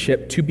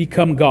relationship to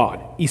become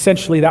God,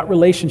 essentially that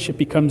relationship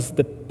becomes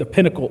the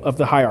pinnacle of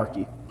the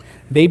hierarchy.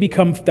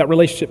 That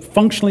relationship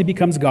functionally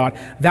becomes God,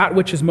 that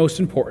which is most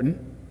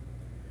important.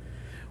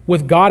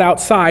 With God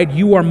outside,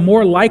 you are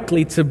more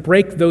likely to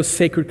break those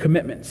sacred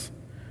commitments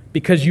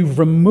because you've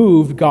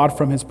removed God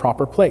from his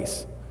proper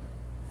place.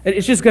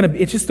 It's just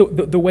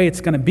the way it's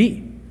going to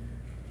be.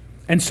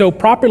 And so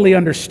properly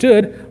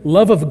understood,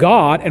 love of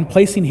God and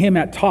placing him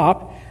at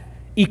top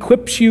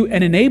equips you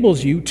and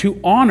enables you to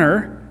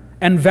honor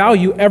and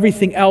value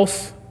everything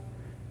else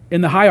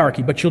in the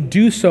hierarchy, but you'll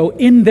do so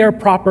in their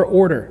proper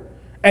order,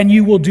 and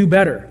you will do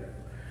better.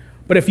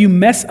 But if you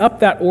mess up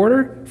that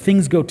order,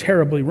 things go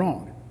terribly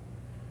wrong.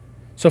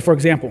 So for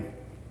example,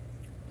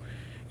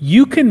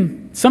 you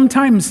can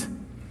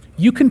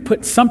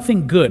put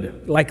something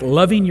good, like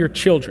loving your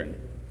children,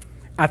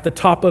 at the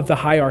top of the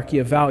hierarchy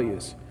of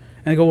values.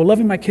 And I go, well,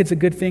 loving my kids is a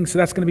good thing, so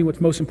that's going to be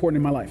what's most important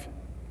in my life.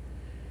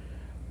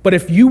 But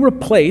if you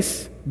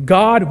replace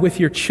God with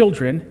your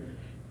children,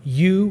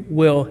 you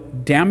will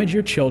damage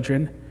your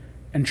children,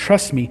 and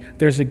trust me,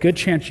 there's a good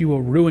chance you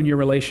will ruin your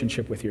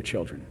relationship with your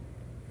children.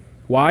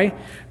 Why?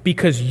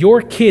 Because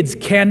your kids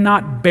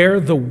cannot bear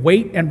the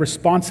weight and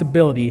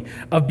responsibility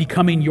of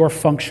becoming your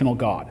functional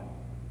God.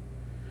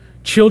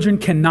 Children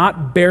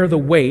cannot bear the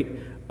weight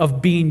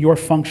of being your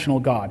functional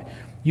God.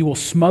 You will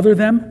smother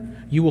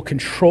them, you will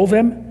control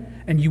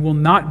them, and you will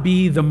not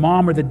be the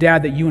mom or the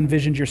dad that you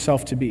envisioned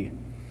yourself to be.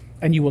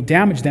 And you will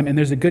damage them, and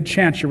there's a good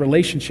chance your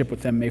relationship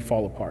with them may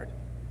fall apart.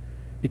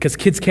 Because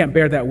kids can't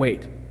bear that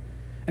weight.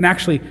 And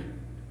actually,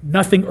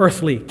 nothing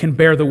earthly can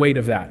bear the weight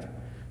of that.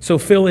 So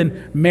fill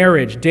in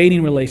marriage,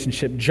 dating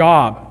relationship,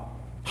 job,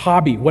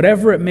 hobby,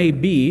 whatever it may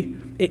be,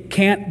 it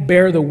can't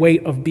bear the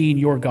weight of being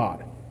your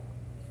God.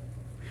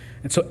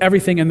 And so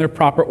everything in their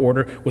proper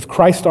order with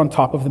Christ on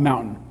top of the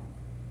mountain.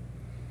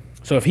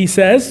 So if he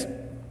says,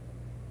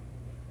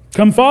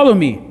 come follow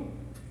me,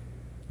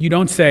 you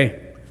don't say,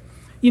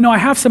 I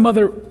have some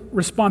other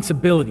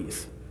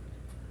responsibilities.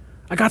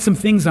 I got some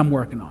things I'm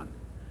working on.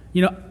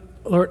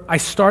 Lord, I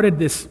started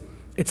this,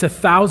 it's a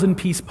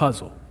 1,000-piece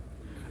puzzle.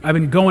 I've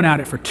been going at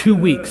it for 2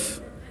 weeks.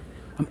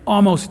 I'm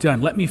almost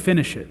done. Let me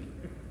finish it.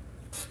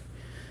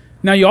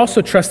 Now, you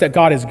also trust that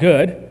God is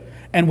good,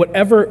 and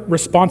whatever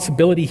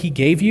responsibility he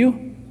gave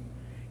you,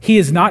 he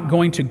is not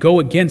going to go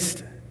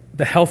against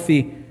the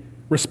healthy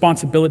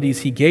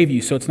responsibilities he gave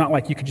you. So it's not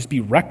like you could just be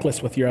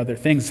reckless with your other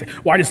things.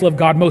 Well, I just love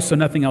God most, so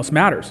nothing else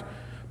matters.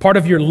 Part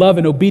of your love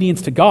and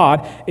obedience to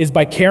God is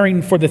by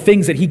caring for the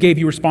things that he gave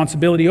you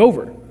responsibility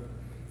over.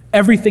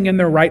 Everything in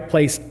their right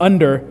place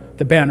under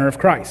the banner of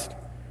Christ,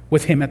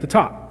 with him at the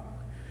top.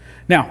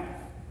 Now,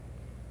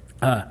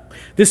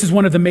 this is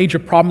one of the major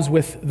problems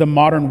with the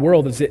modern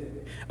world, is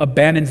it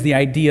abandons the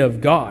idea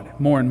of God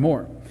more and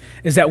more,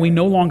 is that we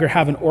no longer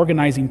have an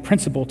organizing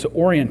principle to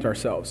orient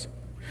ourselves.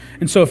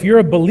 And so if you're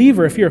a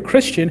believer, if you're a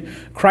Christian,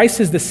 Christ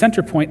is the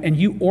center point, and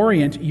you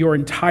orient your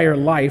entire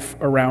life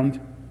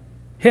around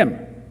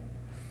him.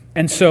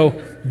 And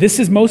so this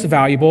is most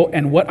valuable,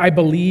 and what I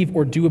believe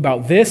or do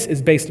about this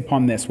is based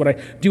upon this. What I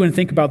do and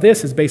think about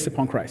this is based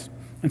upon Christ.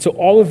 And so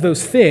all of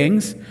those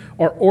things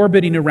are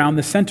orbiting around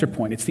the center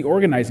point. It's the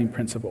organizing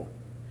principle.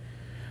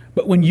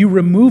 But when you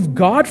remove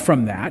God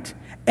from that,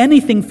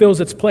 anything fills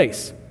its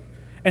place.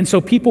 And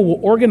so people will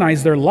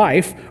organize their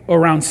life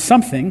around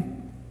something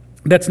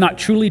that's not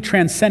truly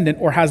transcendent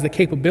or has the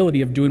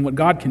capability of doing what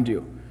God can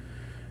do.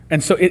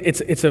 And so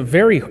it's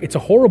a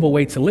horrible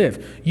way to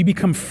live. You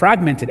become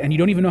fragmented and you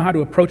don't even know how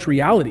to approach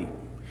reality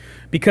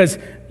because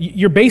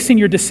you're basing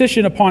your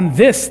decision upon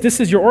this. This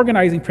is your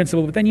organizing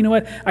principle, but then you know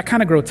what? I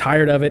kind of grow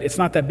tired of it. It's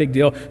not that big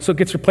deal, so it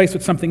gets replaced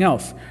with something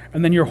else.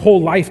 And then your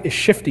whole life is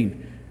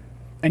shifting,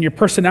 and your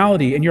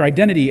personality and your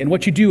identity and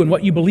what you do and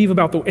what you believe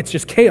about it's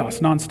just chaos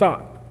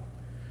nonstop.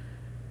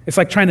 It's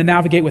like trying to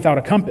navigate without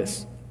a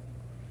compass.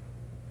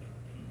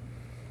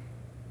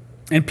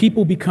 And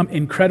people become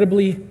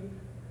incredibly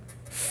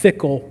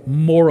fickle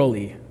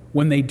morally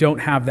when they don't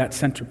have that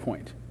center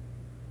point.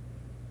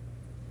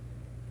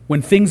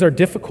 When things are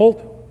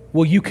difficult,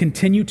 will you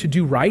continue to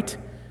do right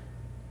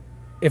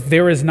if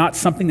there is not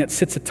something that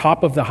sits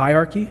atop of the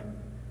hierarchy?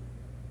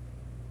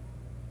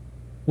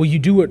 Will you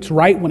do what's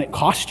right when it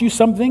costs you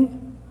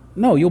something?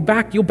 No, you'll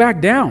back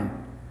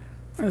down.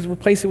 Let's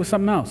replace it with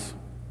something else.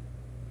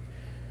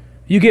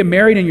 You get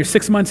married and you're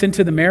 6 months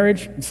into the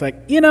marriage. It's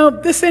like,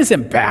 this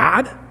isn't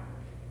bad,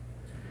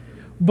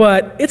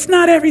 but it's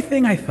not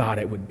everything I thought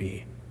it would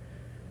be.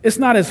 It's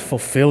not as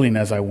fulfilling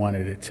as I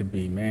wanted it to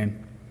be,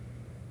 man.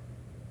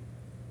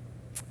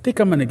 I think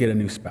I'm going to get a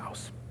new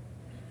spouse.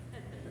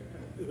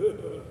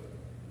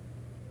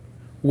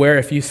 Where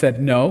if you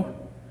said, no,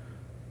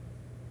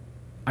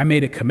 I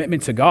made a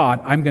commitment to God,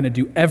 I'm going to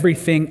do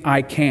everything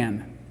I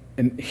can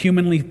and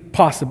humanly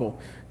possible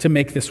to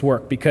make this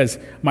work, because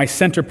my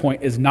center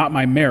point is not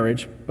my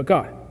marriage, but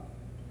God.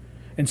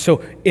 And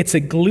so it's a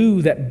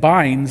glue that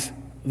binds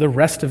the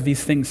rest of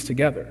these things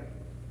together.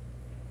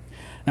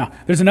 Now,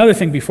 there's another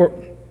thing before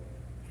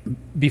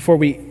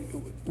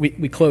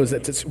we close.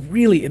 It's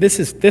really,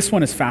 this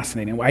one is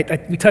fascinating.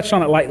 We touched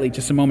on it lightly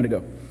just a moment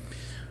ago.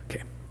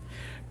 Okay,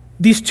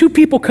 these two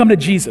people come to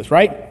Jesus,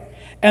 right?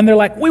 And they're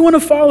like, we want to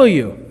follow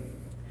you.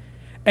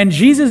 And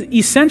Jesus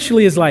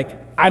essentially is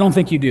like, I don't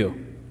think you do.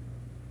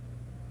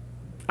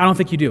 I don't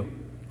think you do.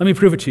 Let me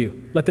prove it to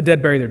you. Let the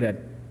dead bury their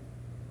dead.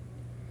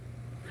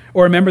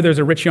 Or remember, there's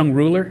a rich young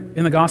ruler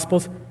in the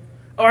Gospels.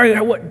 All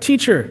right, what,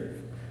 teacher,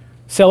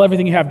 sell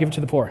everything you have, give it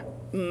to the poor.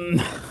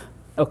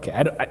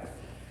 Okay,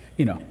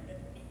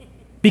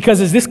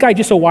 Because is this guy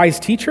just a wise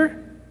teacher?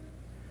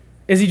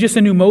 Is he just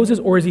a new Moses,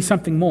 or is he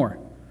something more?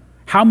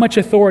 How much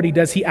authority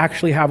does he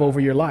actually have over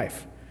your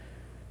life?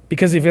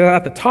 Because if you're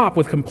at the top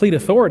with complete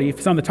authority, if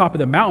he's on the top of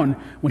the mountain,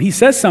 when he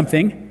says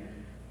something,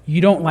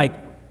 you don't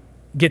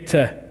get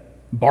to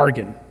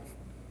bargain.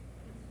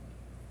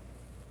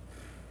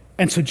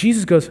 And so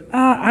Jesus goes,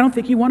 I don't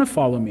think you want to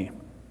follow me.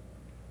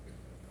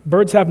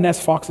 Birds have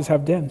nests, foxes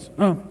have dens.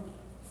 Oh,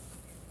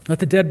 let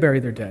the dead bury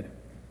their dead.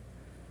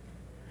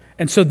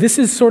 And so this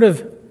is sort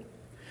of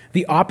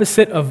the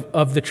opposite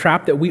of the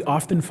trap that we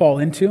often fall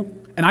into.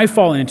 And I've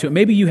fallen into it.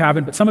 Maybe you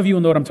haven't, but some of you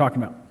will know what I'm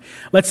talking about.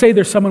 Let's say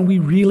there's someone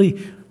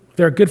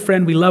they're a good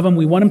friend, we love them,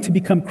 we want them to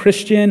become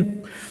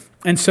Christian.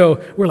 And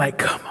so we're like,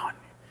 come on,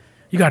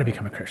 you got to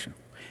become a Christian.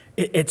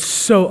 It's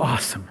so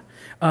awesome.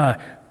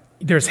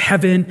 There's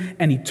heaven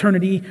and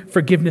eternity,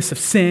 forgiveness of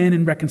sin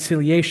and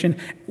reconciliation,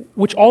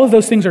 which all of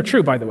those things are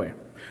true, by the way.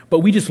 But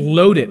we just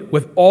load it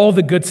with all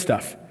the good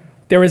stuff.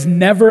 There is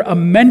never a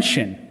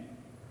mention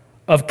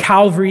of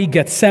Calvary,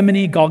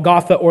 Gethsemane,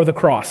 Golgotha, or the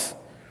cross.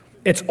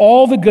 It's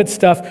all the good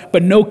stuff,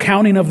 but no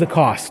counting of the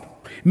cost.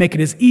 Make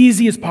it as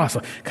easy as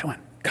possible. Come on.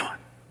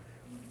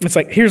 It's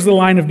like, here's the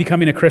line of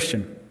becoming a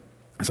Christian.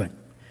 It's like,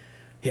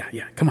 yeah,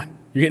 come on.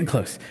 You're getting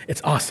close.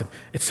 It's awesome.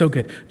 It's so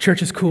good.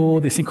 Church is cool.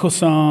 They sing cool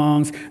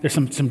songs. There's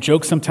some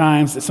jokes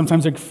sometimes.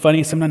 Sometimes they're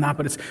funny, sometimes not,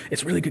 but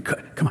it's really good.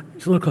 Come on,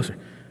 just a little closer.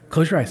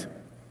 Close your eyes.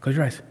 Close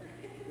your eyes.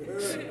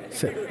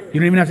 You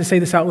don't even have to say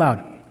this out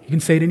loud. You can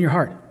say it in your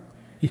heart.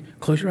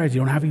 Close your eyes.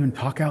 You don't have to even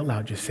talk out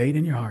loud. Just say it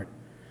in your heart.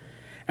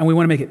 And we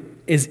want to make it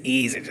as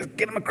easy. Just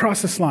get them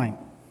across this line.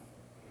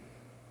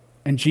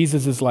 And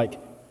Jesus is like,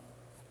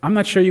 I'm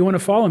not sure you want to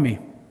follow me.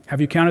 Have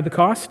you counted the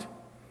cost?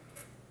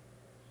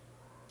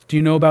 Do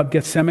you know about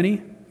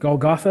Gethsemane,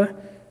 Golgotha?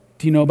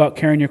 Do you know about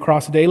carrying your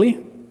cross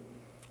daily?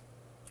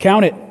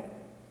 Count it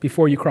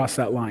before you cross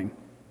that line.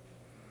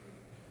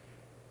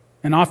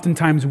 And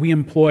oftentimes we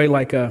employ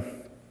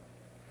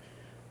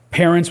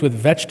parents with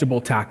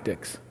vegetable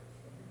tactics.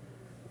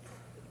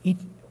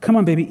 Come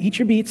on, baby, eat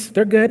your beets.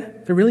 They're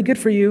good. They're really good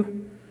for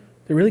you.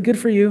 They're really good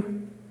for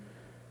you.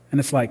 And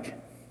it's like,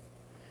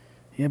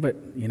 yeah,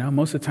 but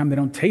most of the time they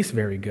don't taste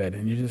very good.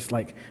 And you're just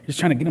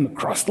trying to get them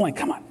across the line.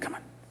 Come on.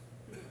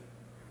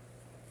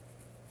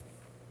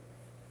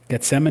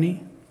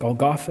 Gethsemane,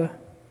 Golgotha,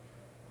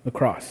 the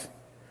cross.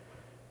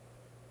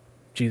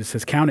 Jesus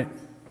says, count it.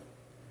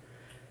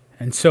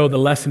 And so the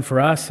lesson for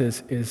us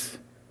is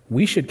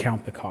we should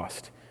count the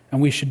cost,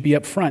 and we should be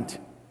upfront.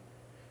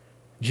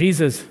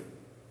 Jesus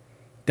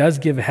does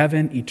give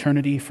heaven,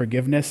 eternity,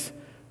 forgiveness,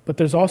 but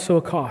there's also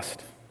a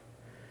cost.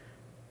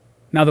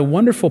 Now, the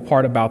wonderful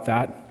part about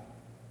that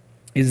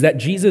is that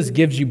Jesus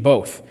gives you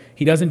both.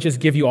 He doesn't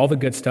just give you all the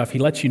good stuff. He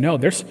lets you know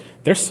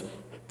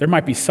there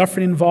might be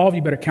suffering involved.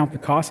 You better count the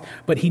cost.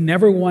 But he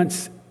never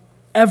once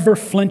ever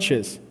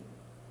flinches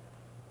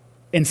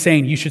in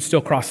saying you should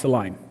still cross the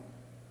line.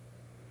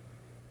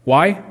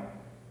 Why?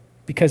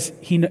 Because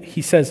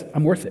he says,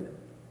 I'm worth it.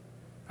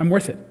 I'm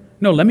worth it.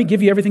 No, let me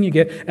give you everything you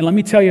get, and let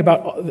me tell you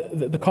about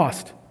the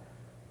cost.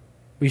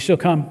 Will you still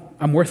come?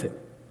 I'm worth it.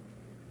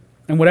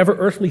 And whatever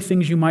earthly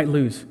things you might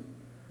lose,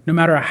 no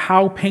matter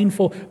how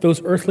painful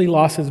those earthly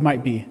losses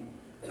might be,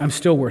 I'm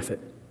still worth it.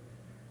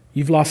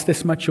 You've lost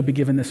this much, you'll be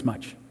given this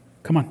much.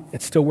 Come on,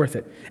 it's still worth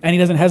it. And he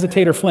doesn't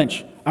hesitate or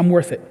flinch. I'm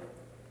worth it.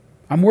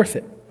 I'm worth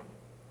it.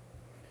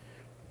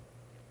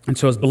 And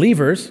so as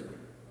believers,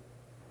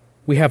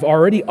 we have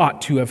already ought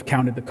to have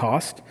counted the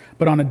cost,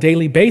 but on a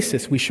daily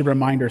basis, we should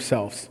remind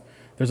ourselves,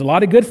 there's a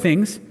lot of good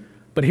things,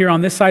 but here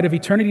on this side of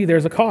eternity,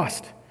 there's a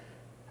cost.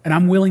 And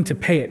I'm willing to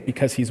pay it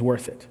because he's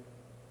worth it.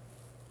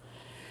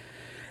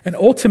 And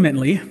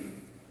ultimately,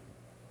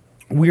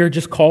 we are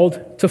just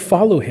called to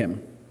follow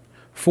him.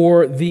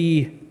 For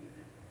the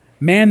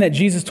man that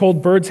Jesus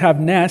told birds have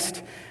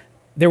nest,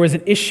 there was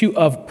an issue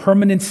of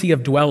permanency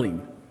of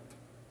dwelling.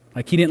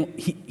 Like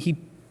he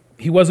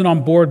wasn't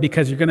on board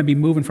because you're going to be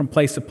moving from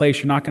place to place.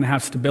 You're not going to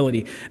have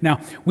stability.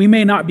 Now, we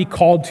may not be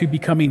called to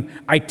becoming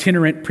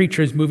itinerant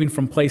preachers moving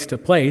from place to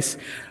place.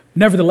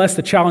 Nevertheless,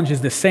 the challenge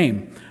is the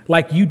same.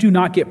 Like, you do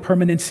not get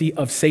permanency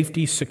of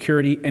safety,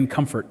 security, and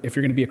comfort if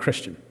you're going to be a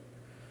Christian.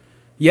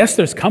 Yes,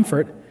 there's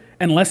comfort,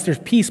 unless there's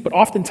peace, but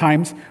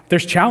oftentimes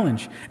there's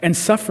challenge and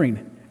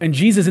suffering. And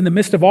Jesus, in the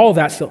midst of all of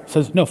that, still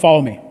says, no,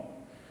 follow me.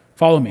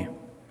 Follow me.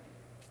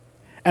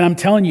 And I'm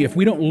telling you, if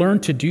we don't learn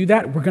to do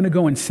that, we're going to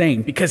go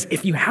insane. Because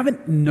if you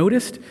haven't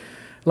noticed,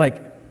 like,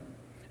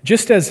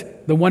 just as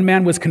the one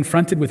man was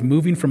confronted with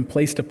moving from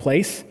place to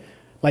place,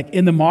 like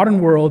in the modern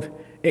world,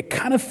 it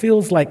kind of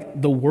feels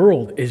like the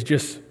world is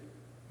just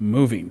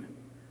moving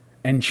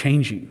and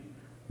changing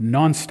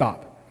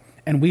nonstop.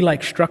 And we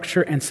like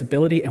structure and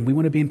stability, and we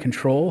want to be in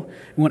control.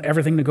 We want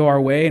everything to go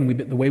our way, and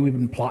the way we've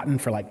been plotting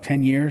for like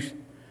 10 years.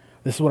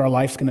 This is what our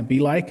life's going to be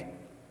like.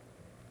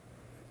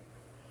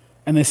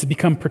 And this has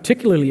become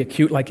particularly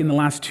acute like in the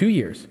last 2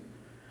 years.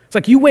 It's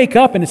like you wake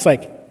up and it's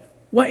like,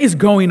 what is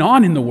going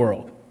on in the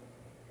world?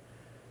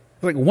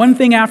 It's like one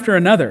thing after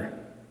another.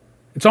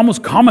 It's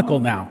almost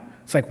comical now.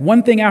 It's like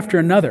one thing after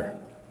another.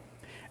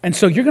 And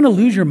so you're going to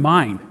lose your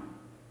mind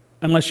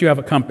unless you have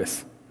a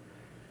compass.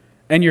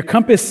 And your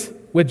compass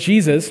with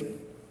Jesus,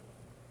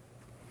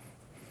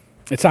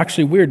 it's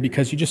actually weird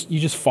because you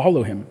just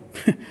follow him.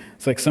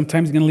 It's like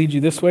sometimes he's going to lead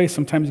you this way,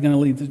 sometimes he's going to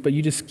lead this, but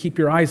you just keep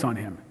your eyes on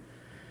him.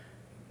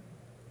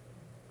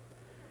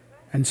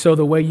 And so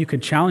the way you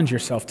could challenge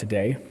yourself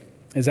today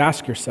is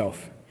ask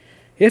yourself,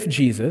 if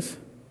Jesus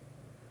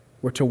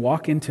were to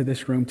walk into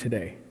this room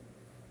today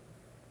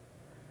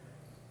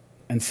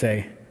and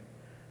say,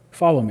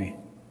 follow me,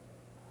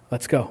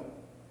 let's go,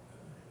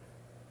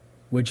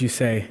 would you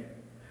say,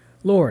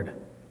 Lord,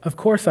 of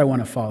course I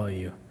want to follow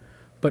you,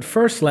 but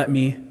first let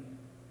me,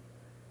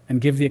 and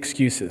give the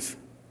excuses?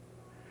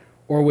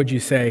 Or would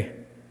you say,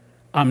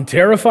 I'm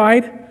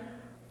terrified,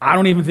 I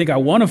don't even think I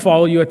want to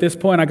follow you at this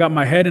point. I got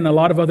my head in a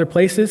lot of other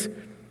places,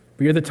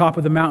 but you're the top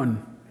of the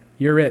mountain.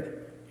 You're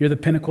it. You're the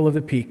pinnacle of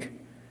the peak.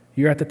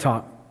 You're at the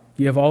top.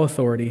 You have all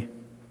authority.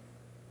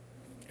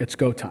 It's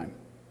go time.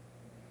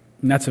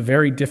 And that's a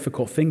very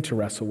difficult thing to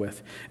wrestle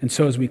with. And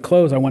so as we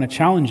close, I want to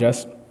challenge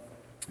us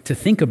to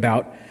think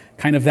about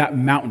kind of that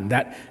mountain,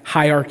 that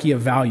hierarchy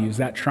of values,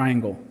 that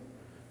triangle.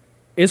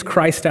 Is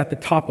Christ at the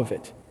top of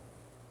it?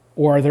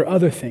 Or are there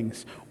other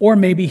things? Or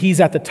maybe he's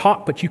at the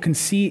top, but you can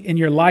see in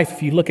your life,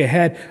 if you look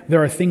ahead,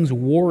 there are things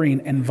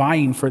warring and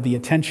vying for the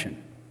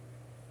attention.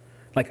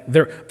 Like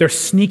they're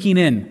sneaking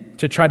in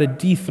to try to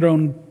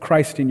dethrone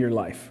Christ in your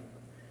life.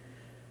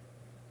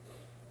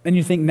 And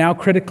you think now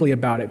critically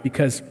about it,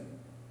 because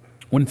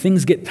when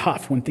things get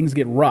tough, when things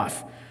get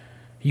rough,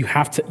 you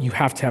have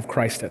to have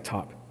Christ at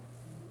top.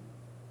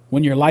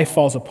 When your life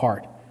falls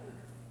apart,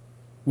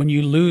 when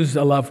you lose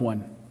a loved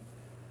one,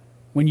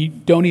 when you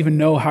don't even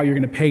know how you're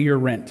going to pay your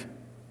rent,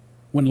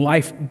 when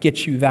life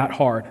gets you that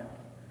hard,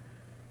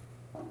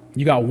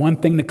 you got one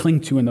thing to cling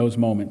to in those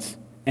moments,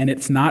 and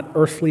it's not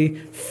earthly,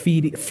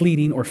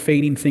 fleeting, or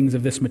fading things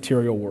of this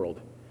material world.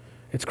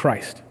 It's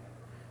Christ.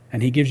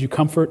 And he gives you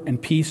comfort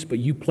and peace, but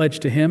you pledge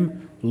to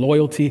him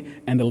loyalty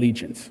and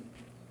allegiance.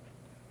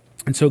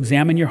 And so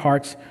examine your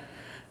hearts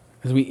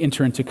as we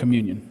enter into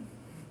communion.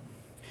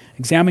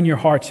 Examine your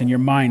hearts and your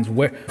minds.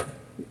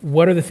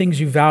 What are the things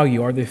you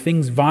value? Are there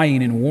things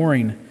vying and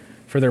warring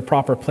for their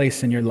proper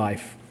place in your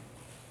life?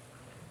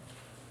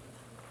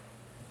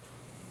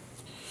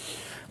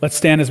 Let's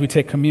stand as we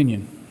take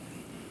communion.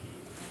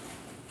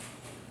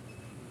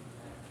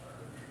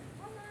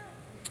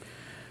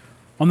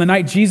 On the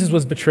night Jesus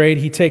was betrayed,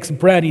 he takes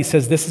bread. He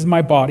says, this is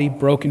my body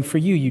broken for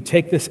you. You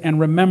take this and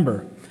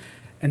remember.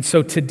 And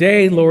so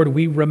today, Lord,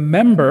 we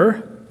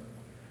remember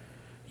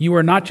you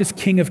are not just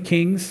King of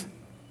Kings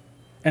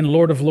and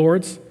Lord of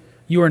Lords.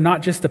 You are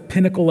not just the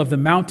pinnacle of the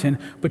mountain,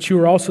 but you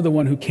are also the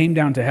one who came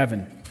down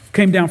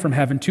from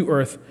heaven to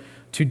earth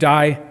to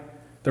die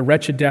the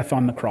wretched death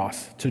on the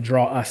cross, to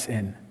draw us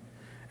in.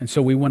 And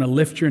so we want to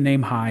lift your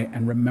name high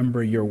and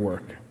remember your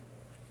work.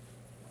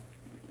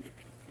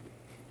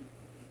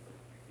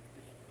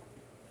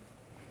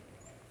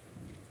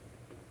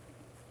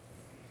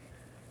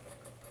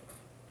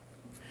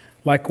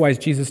 Likewise,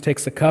 Jesus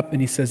takes the cup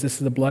and he says, this is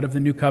the blood of the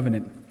new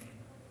covenant.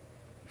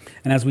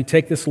 And as we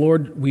take this,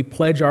 Lord, we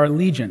pledge our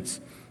allegiance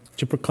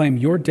to proclaim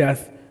your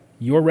death,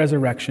 your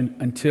resurrection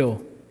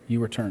until you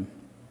return.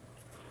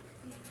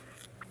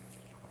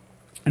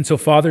 And so,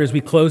 Father, as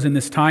we close in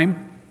this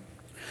time,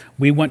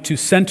 we want to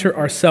center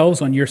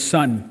ourselves on your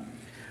Son,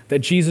 that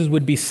Jesus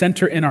would be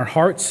center in our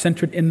hearts,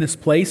 centered in this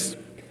place,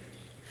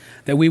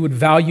 that we would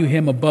value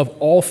him above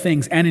all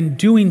things, and in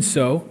doing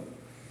so,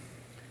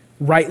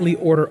 rightly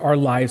order our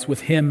lives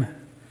with him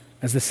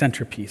as the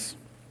centerpiece.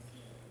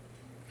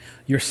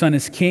 Your Son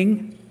is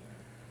King.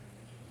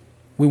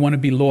 We want to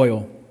be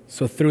loyal.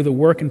 So through the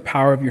work and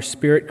power of your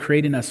Spirit,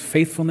 create in us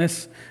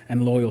faithfulness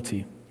and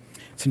loyalty.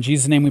 It's in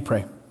Jesus' name we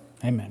pray.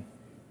 Amen.